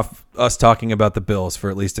putting off us talking about the Bills for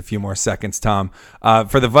at least a few more seconds, Tom.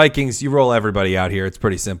 For the Vikings, you roll everybody out here. It's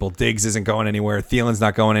pretty simple. Diggs isn't going anywhere. Thielen's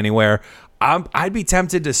not going anywhere. I'd be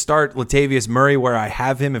tempted to start Latavius Murray where I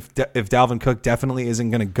have him if Dalvin Cook definitely isn't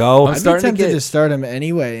going to go. I'd be tempted to start him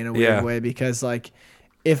anyway in a weird way because,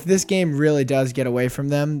 if this game really does get away from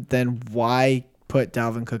them, then why put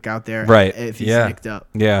Dalvin Cook out there if he's nicked up?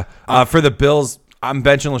 Yeah. For the Bills, I'm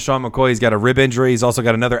benching LaShawn McCoy. He's got a rib injury. He's also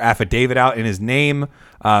got another affidavit out in his name.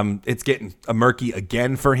 It's getting murky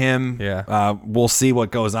again for him. Yeah. We'll see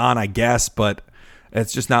what goes on, I guess, but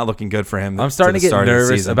it's just not looking good for him. I'm starting to get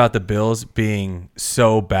nervous about about the Bills being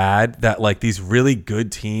so bad that these really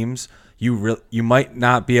good teams, you might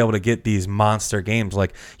not be able to get these monster games.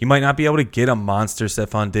 Like you might not be able to get a monster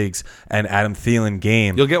Stephon Diggs and Adam Thielen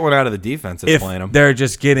game. You'll get one out of the defense that's playing them. They're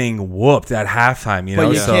just getting whooped at halftime.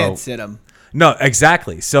 But you can't sit them. No,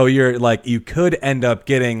 exactly. So you're you could end up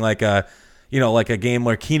getting like a game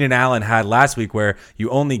where Keenan Allen had last week where you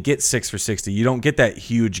only get 6 for 60. You don't get that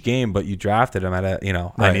huge game, but you drafted him at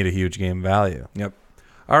I need a huge game value. Yep.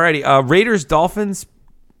 Alrighty. Raiders Dolphins,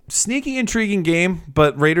 sneaky, intriguing game,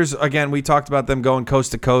 but Raiders, again, we talked about them going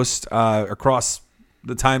coast to coast across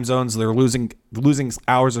the time zones. They're losing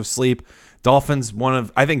hours of sleep. Dolphins, one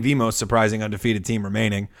of, I think, the most surprising undefeated team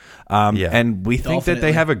remaining. And we think that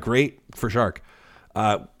they have a great, for Shark,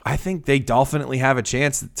 I think they definitely have a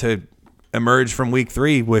chance to emerge from week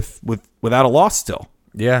 3 without a loss still.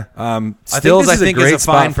 Yeah. Stills, I think, is a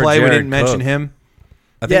fine play. We didn't mention him.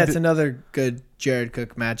 It's another good Jared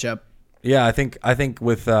Cook matchup. Yeah, I think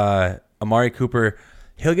with Amari Cooper,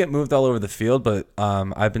 he'll get moved all over the field, but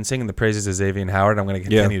I've been singing the praises of Xavier Howard. I'm going to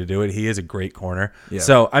continue to do it. He is a great corner. Yeah.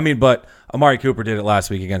 So, but Amari Cooper did it last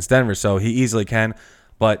week against Denver, so he easily can.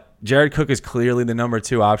 But Jared Cook is clearly the number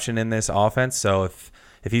 2 option in this offense. So if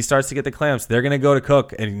he starts to get the clamps, they're going to go to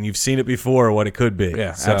Cook, and you've seen it before what it could be.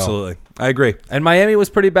 Yeah, absolutely. I agree. And Miami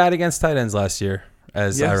was pretty bad against tight ends last year,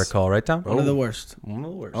 as I recall, right, Tom? One of the worst.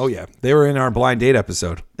 Oh, yeah. They were in our blind date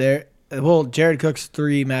episode. Jared Cook's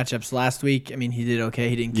 3 matchups last week, I mean, he did okay.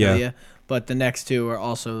 He didn't kill you. But the next 2 are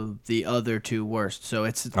also the other 2 worst. So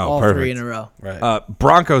it's all perfect. 3 in a row. Right.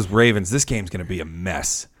 Broncos-Ravens, this game's going to be a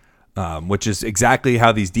mess, which is exactly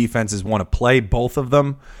how these defenses want to play, both of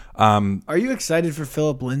them. Are you excited for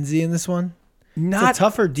Phillip Lindsay in this one? It's a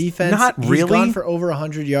tougher defense. Not really. He's gone for over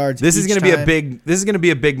 100 yards. This is going to be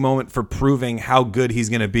a big moment for proving how good he's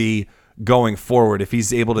going to be going forward. If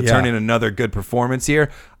he's able to turn in another good performance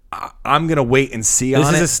here, I'm going to wait and see on it.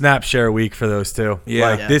 This is a snap share week for those two.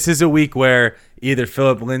 Yeah. This is a week where either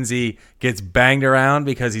Phillip Lindsay gets banged around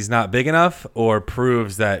because he's not big enough, or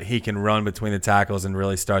proves that he can run between the tackles and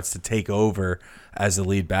really starts to take over as the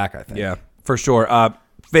lead back, I think. Yeah, for sure.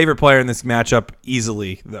 Favorite player in this matchup,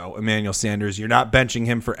 easily, though, Emmanuel Sanders. You're not benching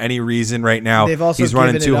him for any reason right now. He's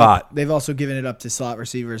running too hot. They've also given it up to slot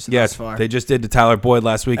receivers thus far. They just did to Tyler Boyd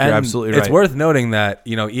last week. You're absolutely right. It's worth noting that,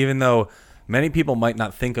 even though many people might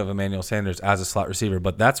not think of Emmanuel Sanders as a slot receiver,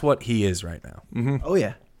 but that's what he is right now. Mm-hmm. Oh,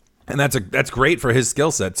 yeah. And that's great for his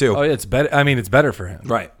skill set, too. Oh, it's better. I mean, it's better for him.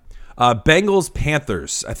 Right. Bengals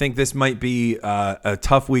Panthers. I think this might be a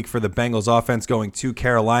tough week for the Bengals offense going to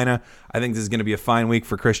Carolina. I think this is going to be a fine week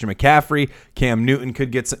for Christian McCaffrey. Cam Newton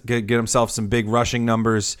could get himself some big rushing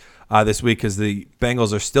numbers this week because the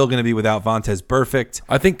Bengals are still going to be without Vontaze Burfict.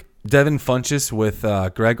 I think Devin Funchess with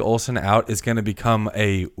Greg Olsen out is going to become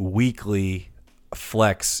a weekly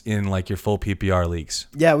flex in like your full PPR leagues.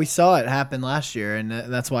 Yeah, we saw it happen last year, and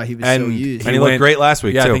that's why he was so used. And he looked great last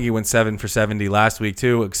week, too. I think he went 7 for 70 last week,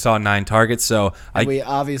 too. Saw 9 targets. So we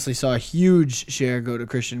obviously saw a huge share go to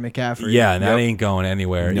Christian McCaffrey. Yeah, and that ain't going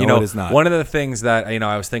anywhere. No, it is not. One of the things that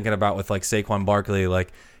I was thinking about with like Saquon Barkley,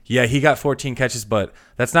 he got 14 catches, but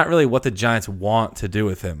that's not really what the Giants want to do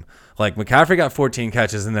with him. Like McCaffrey got 14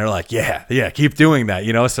 catches, and they're like, yeah, keep doing that,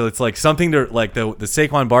 So it's like something to like the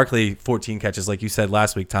Saquon Barkley 14 catches, like you said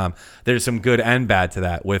last week, Tom. There's some good and bad to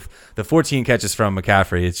that. With the 14 catches from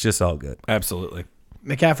McCaffrey, it's just all good. Absolutely.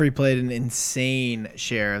 McCaffrey played an insane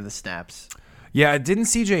share of the snaps. Yeah, didn't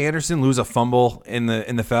C.J. Anderson lose a fumble in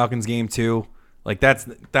the Falcons game too? Like that's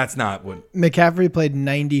not what McCaffrey played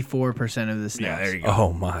 94% of the snaps. Yeah, there you go.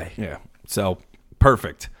 Oh my. Yeah. So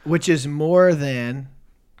perfect. Which is more than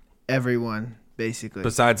everyone, basically.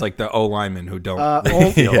 Besides like the O linemen who don't.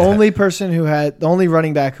 The only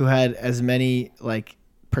running back who had as many like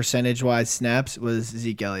percentage wise snaps was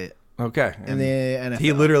Zeke Elliott. Okay. In the NFL.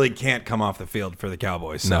 He literally can't come off the field for the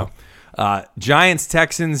Cowboys. So. No. Giants,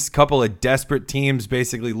 Texans, couple of desperate teams,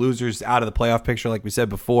 basically losers out of the playoff picture, like we said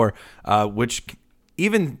before, which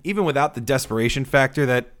even without the desperation factor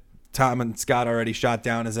that Tom and Scott already shot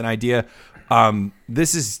down as an idea,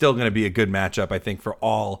 this is still going to be a good matchup, I think, for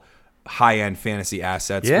all high-end fantasy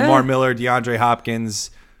assets. Yeah. Lamar Miller, DeAndre Hopkins,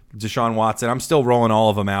 Deshaun Watson. I'm still rolling all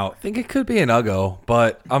of them out. I think it could be an Uggo,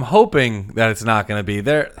 but I'm hoping that it's not going to be.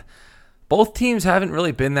 Both teams haven't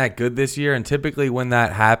really been that good this year, and typically when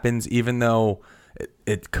that happens, even though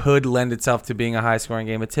it could lend itself to being a high-scoring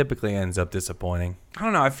game, it typically ends up disappointing. I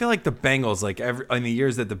don't know. I feel like the Bengals, in the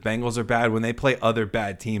years that the Bengals are bad, when they play other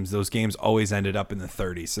bad teams, those games always ended up in the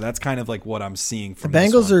 30s. So that's kind of like what I'm seeing from the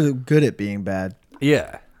Bengals this one. are good at being bad.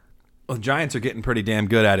 Yeah. Well, the Giants are getting pretty damn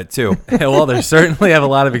good at it, too. Well, they certainly have a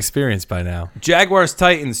lot of experience by now. Jaguars,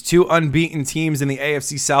 Titans, 2 unbeaten teams in the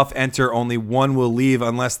AFC South enter. Only one will leave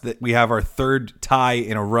unless we have our third tie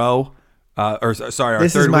in a row. Our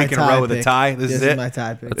third week in a row with a tie. This is it. My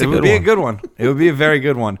tie pick. It would be a good one. It would be a very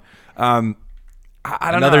good one.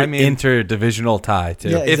 I don't know. Another I mean, interdivisional tie, too.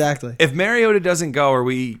 Yeah, exactly. If Mariota doesn't go, or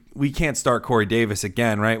we can't start Corey Davis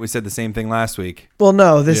again, right? We said the same thing last week. Well,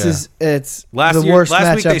 no, it's Last the week worst they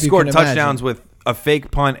matchup scored you can touchdowns imagine. with a fake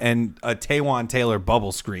punt and a Taywan Taylor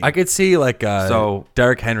bubble screen. I could see So-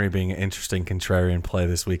 Derrick Henry being an interesting contrarian play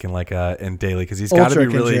this week in daily because he's got to Ultra be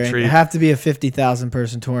really contrarian. intrigued. It have to be a 50,000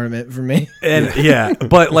 person tournament for me. And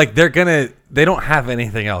but they don't have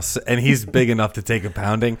anything else, and he's big enough to take a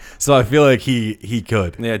pounding. So I feel like he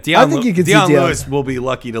could. Yeah, I think you could see Deion Deion. Lewis will be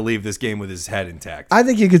lucky to leave this game with his head intact. I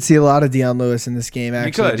think you could see a lot of Deion Lewis in this game,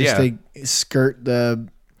 actually, could, just yeah. to skirt the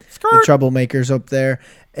troublemakers up there.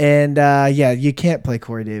 And, you can't play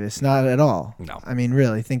Corey Davis. Not at all. No. I mean,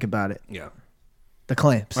 really, think about it. Yeah. The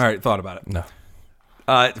clamps. All right, thought about it. No.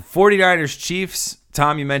 49ers Chiefs.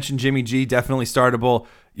 Tom, you mentioned Jimmy G, definitely startable.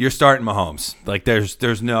 You're starting Mahomes. Like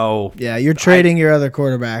there's no. Yeah, you're trading your other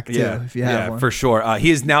quarterback, too, if you have one. for sure. He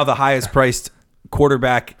is now the highest priced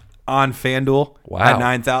quarterback on FanDuel. Wow. At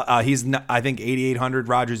 9,000. He's I think 8,800.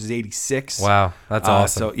 Rodgers is 86. Wow, that's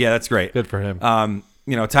awesome. So yeah, that's great. Good for him.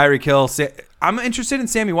 Tyreek Hill. I'm interested in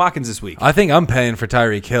Sammy Watkins this week. I think I'm paying for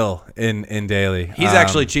Tyreek Hill in daily. He's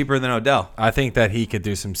actually cheaper than Odell. I think that he could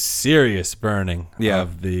do some serious burning Yeah.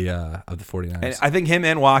 of the 49ers. And I think him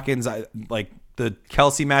and Watkins, the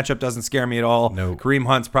Kelsey matchup doesn't scare me at all. No. Kareem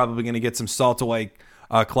Hunt's probably going to get some salt away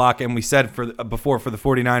clock. And we said before for the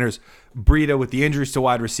 49ers, Breida with the injuries to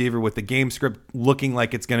wide receiver, with the game script looking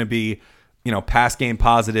like it's going to be, pass game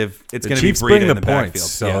positive. It's going to be Chiefs Breida bring in the the points. backfield.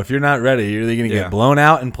 So if you're not ready, you're either going to Yeah. get blown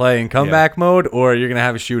out and play in comeback mode, or you're going to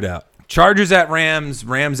have a shootout. Chargers at Rams,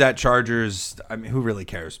 Rams at Chargers. I mean, who really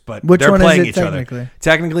cares? But Which they're one is playing it each technically? other.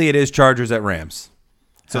 Technically, it is Chargers at Rams.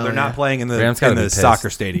 So Hell they're not yeah. playing in the Rams gotta be pissed. soccer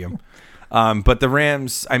stadium. But the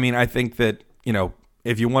Rams, I mean, I think that,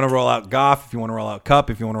 if you want to roll out Goff, if you want to roll out Kupp,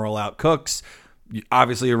 if you want to roll out Cooks,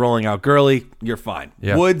 obviously you're rolling out Gurley, you're fine.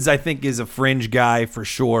 Yeah. Woods, I think, is a fringe guy for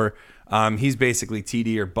sure. He's basically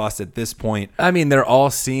TD or bust at this point. I mean, they're all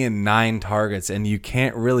seeing 9 targets, and you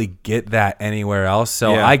can't really get that anywhere else.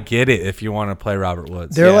 So Yeah. I get it if you want to play Robert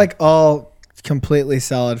Woods. They're Yeah. like all completely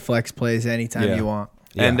solid flex plays anytime you want.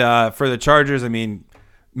 Yeah. And for the Chargers, I mean,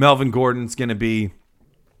 Melvin Gordon's going to be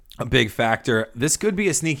a big factor. This could be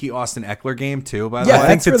a sneaky Austin Eckler game too, by the Yeah, way.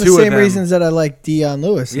 that's the for the two of same them- reasons that I like Deion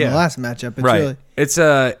Lewis in Yeah. the last matchup. It's Right. really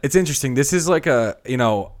It's interesting. This is like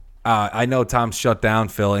I know Tom's shut down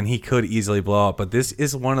Phil, and he could easily blow up, but this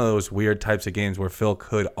is one of those weird types of games where Phil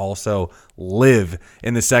could also live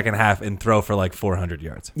in the second half and throw for like 400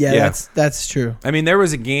 yards. Yeah. that's true. I mean, there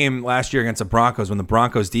was a game last year against the Broncos when the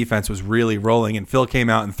Broncos defense was really rolling, and Phil came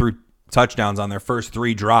out and threw touchdowns on their first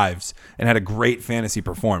 3 drives and had a great fantasy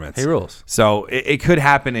performance. He rules. So it could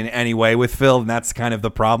happen in any way with Phil, and that's kind of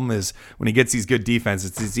the problem is when he gets these good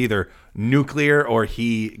defenses, it's either nuclear or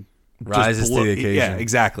he just Rises to the occasion. Yeah,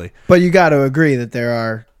 exactly. But you got to agree that there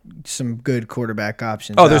are some good quarterback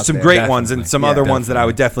options. Oh, there's out some there. great Definitely. ones and some Yeah, other ones that I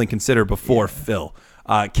would definitely consider before Phil.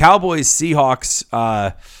 Cowboys, Seahawks.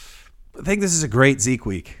 I think this is a great Zeke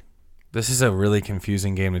week. This is a really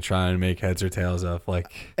confusing game to try and make heads or tails of.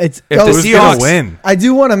 Like, It's If the who's Seahawks- gonna win? I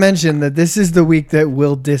do want to mention that this is the week that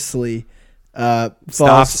Will Disley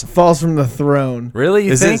falls from the throne. Really,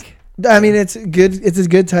 you Is think? I mean, it's good. It's a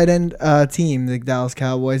good tight end team, the Dallas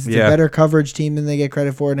Cowboys. It's Yeah. a better coverage team than they get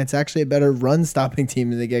credit for, and it's actually a better run stopping team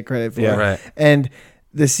than they get credit for. Yeah. Right. And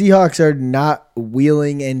the Seahawks are not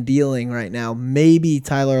wheeling and dealing right now. Maybe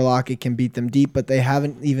Tyler Lockett can beat them deep, but they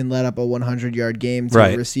haven't even let up a 100-yard game to a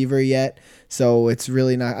Right. receiver yet. So it's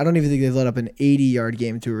really not. I don't even think they've let up an 80-yard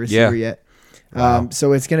game to a receiver yet.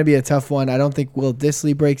 So it's going to be a tough one. I don't think Will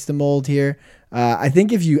Disley breaks the mold here. I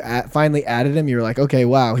think if you finally added him, you're like, okay,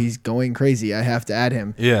 wow, he's going crazy. I have to add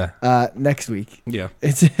him. Yeah. Next week. Yeah.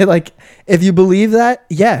 It's like, if you believe that,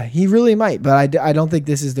 yeah, he really might. But I don't think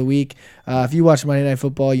this is the week. If you watch Monday Night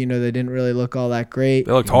Football, you know they didn't really look all that great.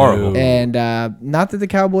 They looked horrible. No. And not that the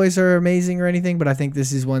Cowboys are amazing or anything, but I think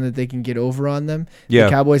this is one that they can get over on them. Yeah.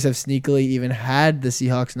 The Cowboys have sneakily even had the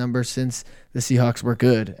Seahawks number since the Seahawks were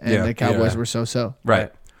good and Yeah. the Cowboys Yeah. were so-so. Right.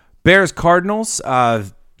 Bears, Cardinals.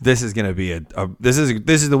 This is going to be this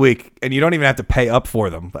is the week, and you don't even have to pay up for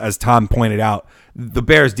them, as Tom pointed out. The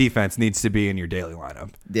Bears defense needs to be in your daily lineup.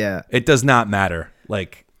 Yeah. It does not matter.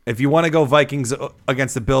 Like, if you want to go Vikings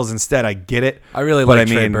against the Bills instead, I get it. I really But like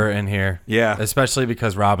I Trey mean, Burton here. Yeah. Especially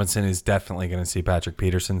because Robinson is definitely going to see Patrick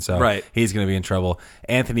Peterson. So Right. he's going to be in trouble.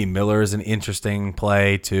 Anthony Miller is an interesting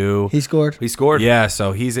play, too. He scored. He scored. Yeah,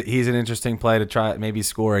 so he's an interesting play to try maybe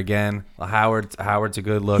score again. Howard's a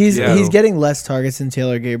good look. He's too. getting less targets than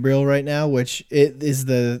Taylor Gabriel right now, which it is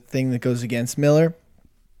the thing that goes against Miller.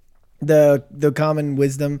 The common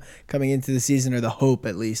wisdom coming into the season, or the hope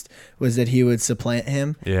at least, was that he would supplant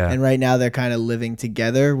him. Yeah. And right now they're kind of living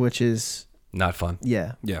together, which is not fun.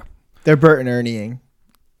 Yeah. They're Bert and Ernieing.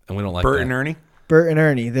 And we don't like Bert that. and Ernie? Bert and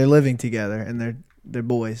Ernie, they're living together, and they're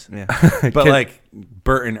boys. Yeah. But like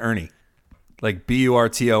Bert and Ernie. Like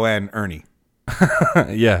Burton Ernie.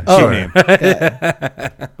 Yeah. Oh, Sure. Name.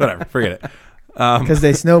 Whatever. Forget it. Because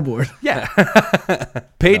they snowboard. Yeah. No,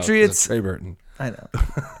 Patriots. it's Trey Burton. I know.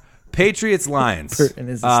 Patriots Lions. Burton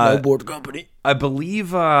is a snowboard company. I believe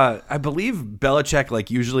Belichick like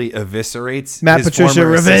usually eviscerates Matt his Patricia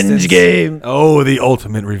former revenge assistants. game. Oh, the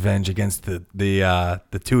ultimate revenge against the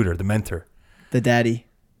tutor, the mentor. The daddy.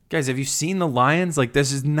 Guys, have you seen the Lions? Like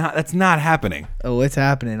that's not happening. Oh, it's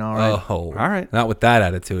happening. All right. Oh, All right. Not with that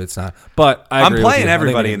attitude, it's not. But I'm agree with playing you. I think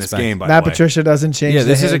everybody we in can this spend- game, by Matt the way. Patricia doesn't change. Yeah,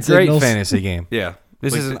 this the is a hand great signals. fantasy game. Yeah.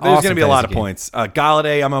 This is an There's awesome going to be a lot of fantasy game. points.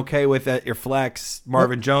 Galladay, I'm okay with at your flex.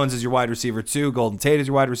 Marvin Jones is your wide receiver 2. Golden Tate is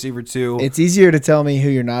your wide receiver 2. It's easier to tell me who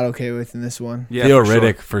you're not okay with in this one. Yeah, Theo for sure.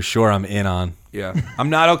 Riddick, for sure, I'm in on. Yeah. I'm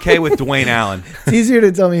not okay with Dwayne Allen. It's easier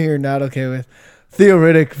to tell me who you're not okay with. Theo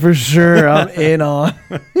Riddick, for sure, I'm in on.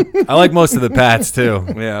 I like most of the Pats, too.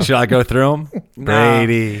 Yeah. Should I go through them? Nah.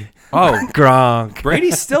 Brady. Oh, Gronk.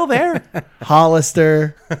 Brady's still there.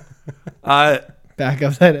 Hollister, Uh, back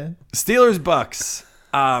up that end. Steelers Bucks.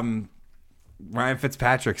 Ryan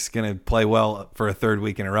Fitzpatrick's going to play well for a third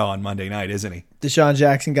week in a row on Monday night, isn't he? Deshaun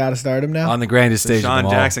Jackson got to start him now. On the grandest stage of Deshaun them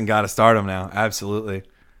all. Jackson got to start him now. Absolutely. I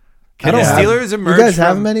Can don't the have- Steelers emerge You guys have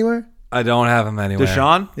from him anywhere? I don't have him anywhere.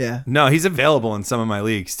 Deshaun? Yeah. No, he's available in some of my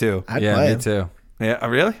leagues too. I'd Yeah, play me him. too. Yeah,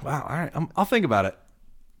 really? Wow. All right. I'll think about it.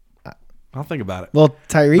 I'll think about it. Well,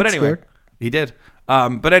 Tyreek But anyway, scored. he did.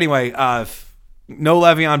 But anyway, no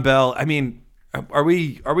Le'Veon Bell. I mean, are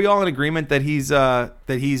we all in agreement that he's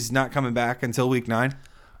not coming back until week 9?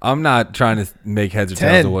 I'm not trying to make heads or 10.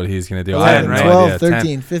 tails of what he's going to do. 11, I have no 12, idea. 13,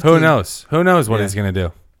 10. 15. Who knows? Who knows what Yeah. he's going to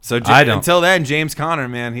do? So I don't. until then, James Conner,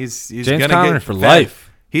 man, he's James gonna Conner get for fed.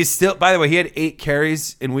 life. He's still. By the way, he had 8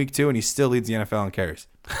 carries in week 2, and he still leads the NFL in carries.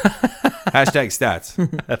 Hashtag stats.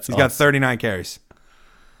 He's got 39 carries.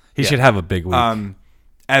 He should have a big week.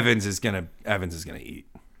 Evans is gonna eat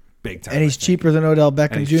big time. And he's cheaper than Odell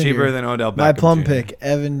Beckham And he's Jr. cheaper than Odell Beckham. My plum Jr. pick,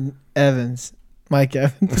 Mike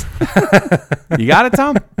Evans. You got it,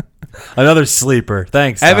 Tom. Another sleeper.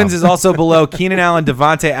 Thanks, Tom. Evans is also below Keenan Allen,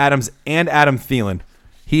 Devontae Adams, and Adam Thielen.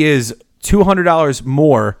 He is $200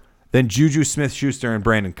 more than Juju Smith-Schuster and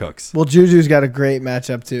Brandon Cooks. Well, Juju's got a great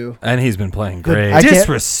matchup too. And he's been playing great. I can't-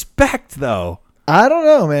 Disrespect, though. I don't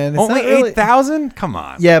know, man. It's Only not really- 8,000? Come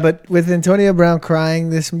on. Yeah, but with Antonio Brown crying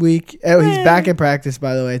this week, he's back at practice,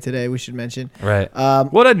 by the way, today. We should mention. Right.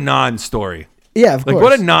 What a non-story. Yeah, of Like, course.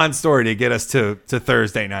 what a non-story to get us to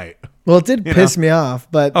Thursday night. Well, it did piss me off,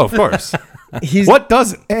 but Oh, of course. he's What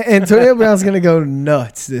doesn't? Antonio Brown's gonna go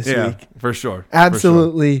nuts this Yeah, week. for sure.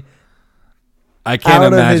 Absolutely. I can't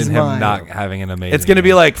out of his imagine him mind. not having an amazing It's going to be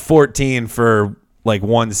game. like 14 for like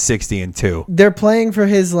 160 and 2. They're playing for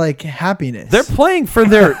his happiness. They're playing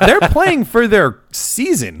for their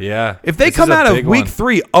season. Yeah. If they This come is a out of big week one.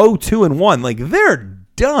 3 0-2-1, like they're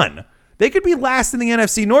done. They could be last in the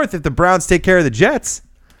NFC North if the Browns take care of the Jets.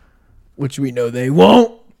 which we know they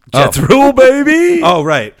won't. Jets rule, baby. Oh,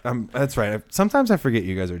 right. That's right. Sometimes I forget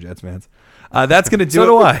you guys are Jets fans. That's going to do So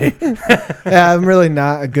it. do I. Yeah, I'm really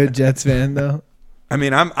not a good Jets fan though. I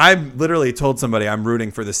mean, I literally told somebody I'm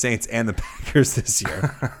rooting for the Saints and the Packers this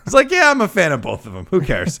year. It's like, yeah, I'm a fan of both of them. Who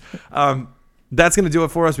cares? That's going to do it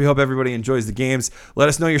for us. We hope everybody enjoys the games. Let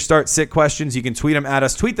us know your sit questions. You can tweet them at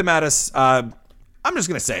us. Tweet them at us. I'm just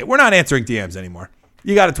going to say it. We're not answering DMs anymore.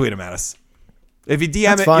 You got to tweet them at us. If you DM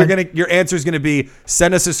That's it, fine. your answer is going to be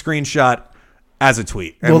send us a screenshot as a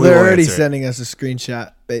tweet. and Well, we they're will already answer it. sending us a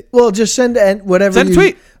screenshot. Well, just send whatever. Send a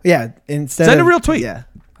tweet. Yeah, instead Send a of- real tweet. Yeah,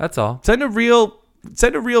 That's all. Send a real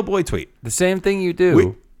boy tweet. The same thing you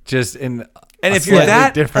do, just in And a if you're slightly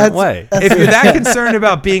that different way. if you're that concerned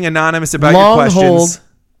about being anonymous about long your questions, hold,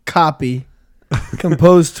 copy,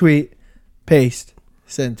 compose tweet, paste,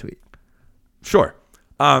 send tweet. sure.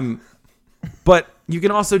 But you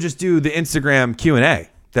can also just do the Instagram Q&A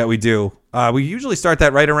that we do. We usually start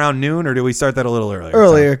that right around noon, or do we start that a little earlier?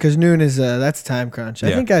 Earlier, because noon is that's time crunch. I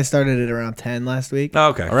Yeah. think I started it around 10 last week. Oh,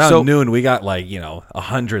 okay. Around So, noon, we got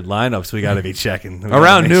 100 lineups we got to be checking. We gotta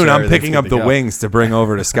around make noon, sure I'm everything's picking good up to the go. wings to bring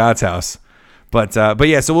over to Scott's house. But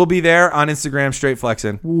yeah, so we'll be there on Instagram, straight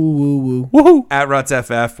flexing. Woo, woo, woo. Woohoo! At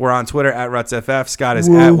RutsFF. We're on Twitter at RutsFF. Scott is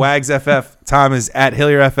Woo. at WagsFF. Tom is at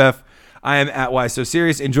HillierFF. I am at Why So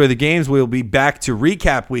Serious. Enjoy the games. We'll be back to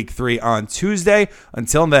recap week 3 on Tuesday.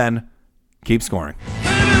 Until then, keep scoring.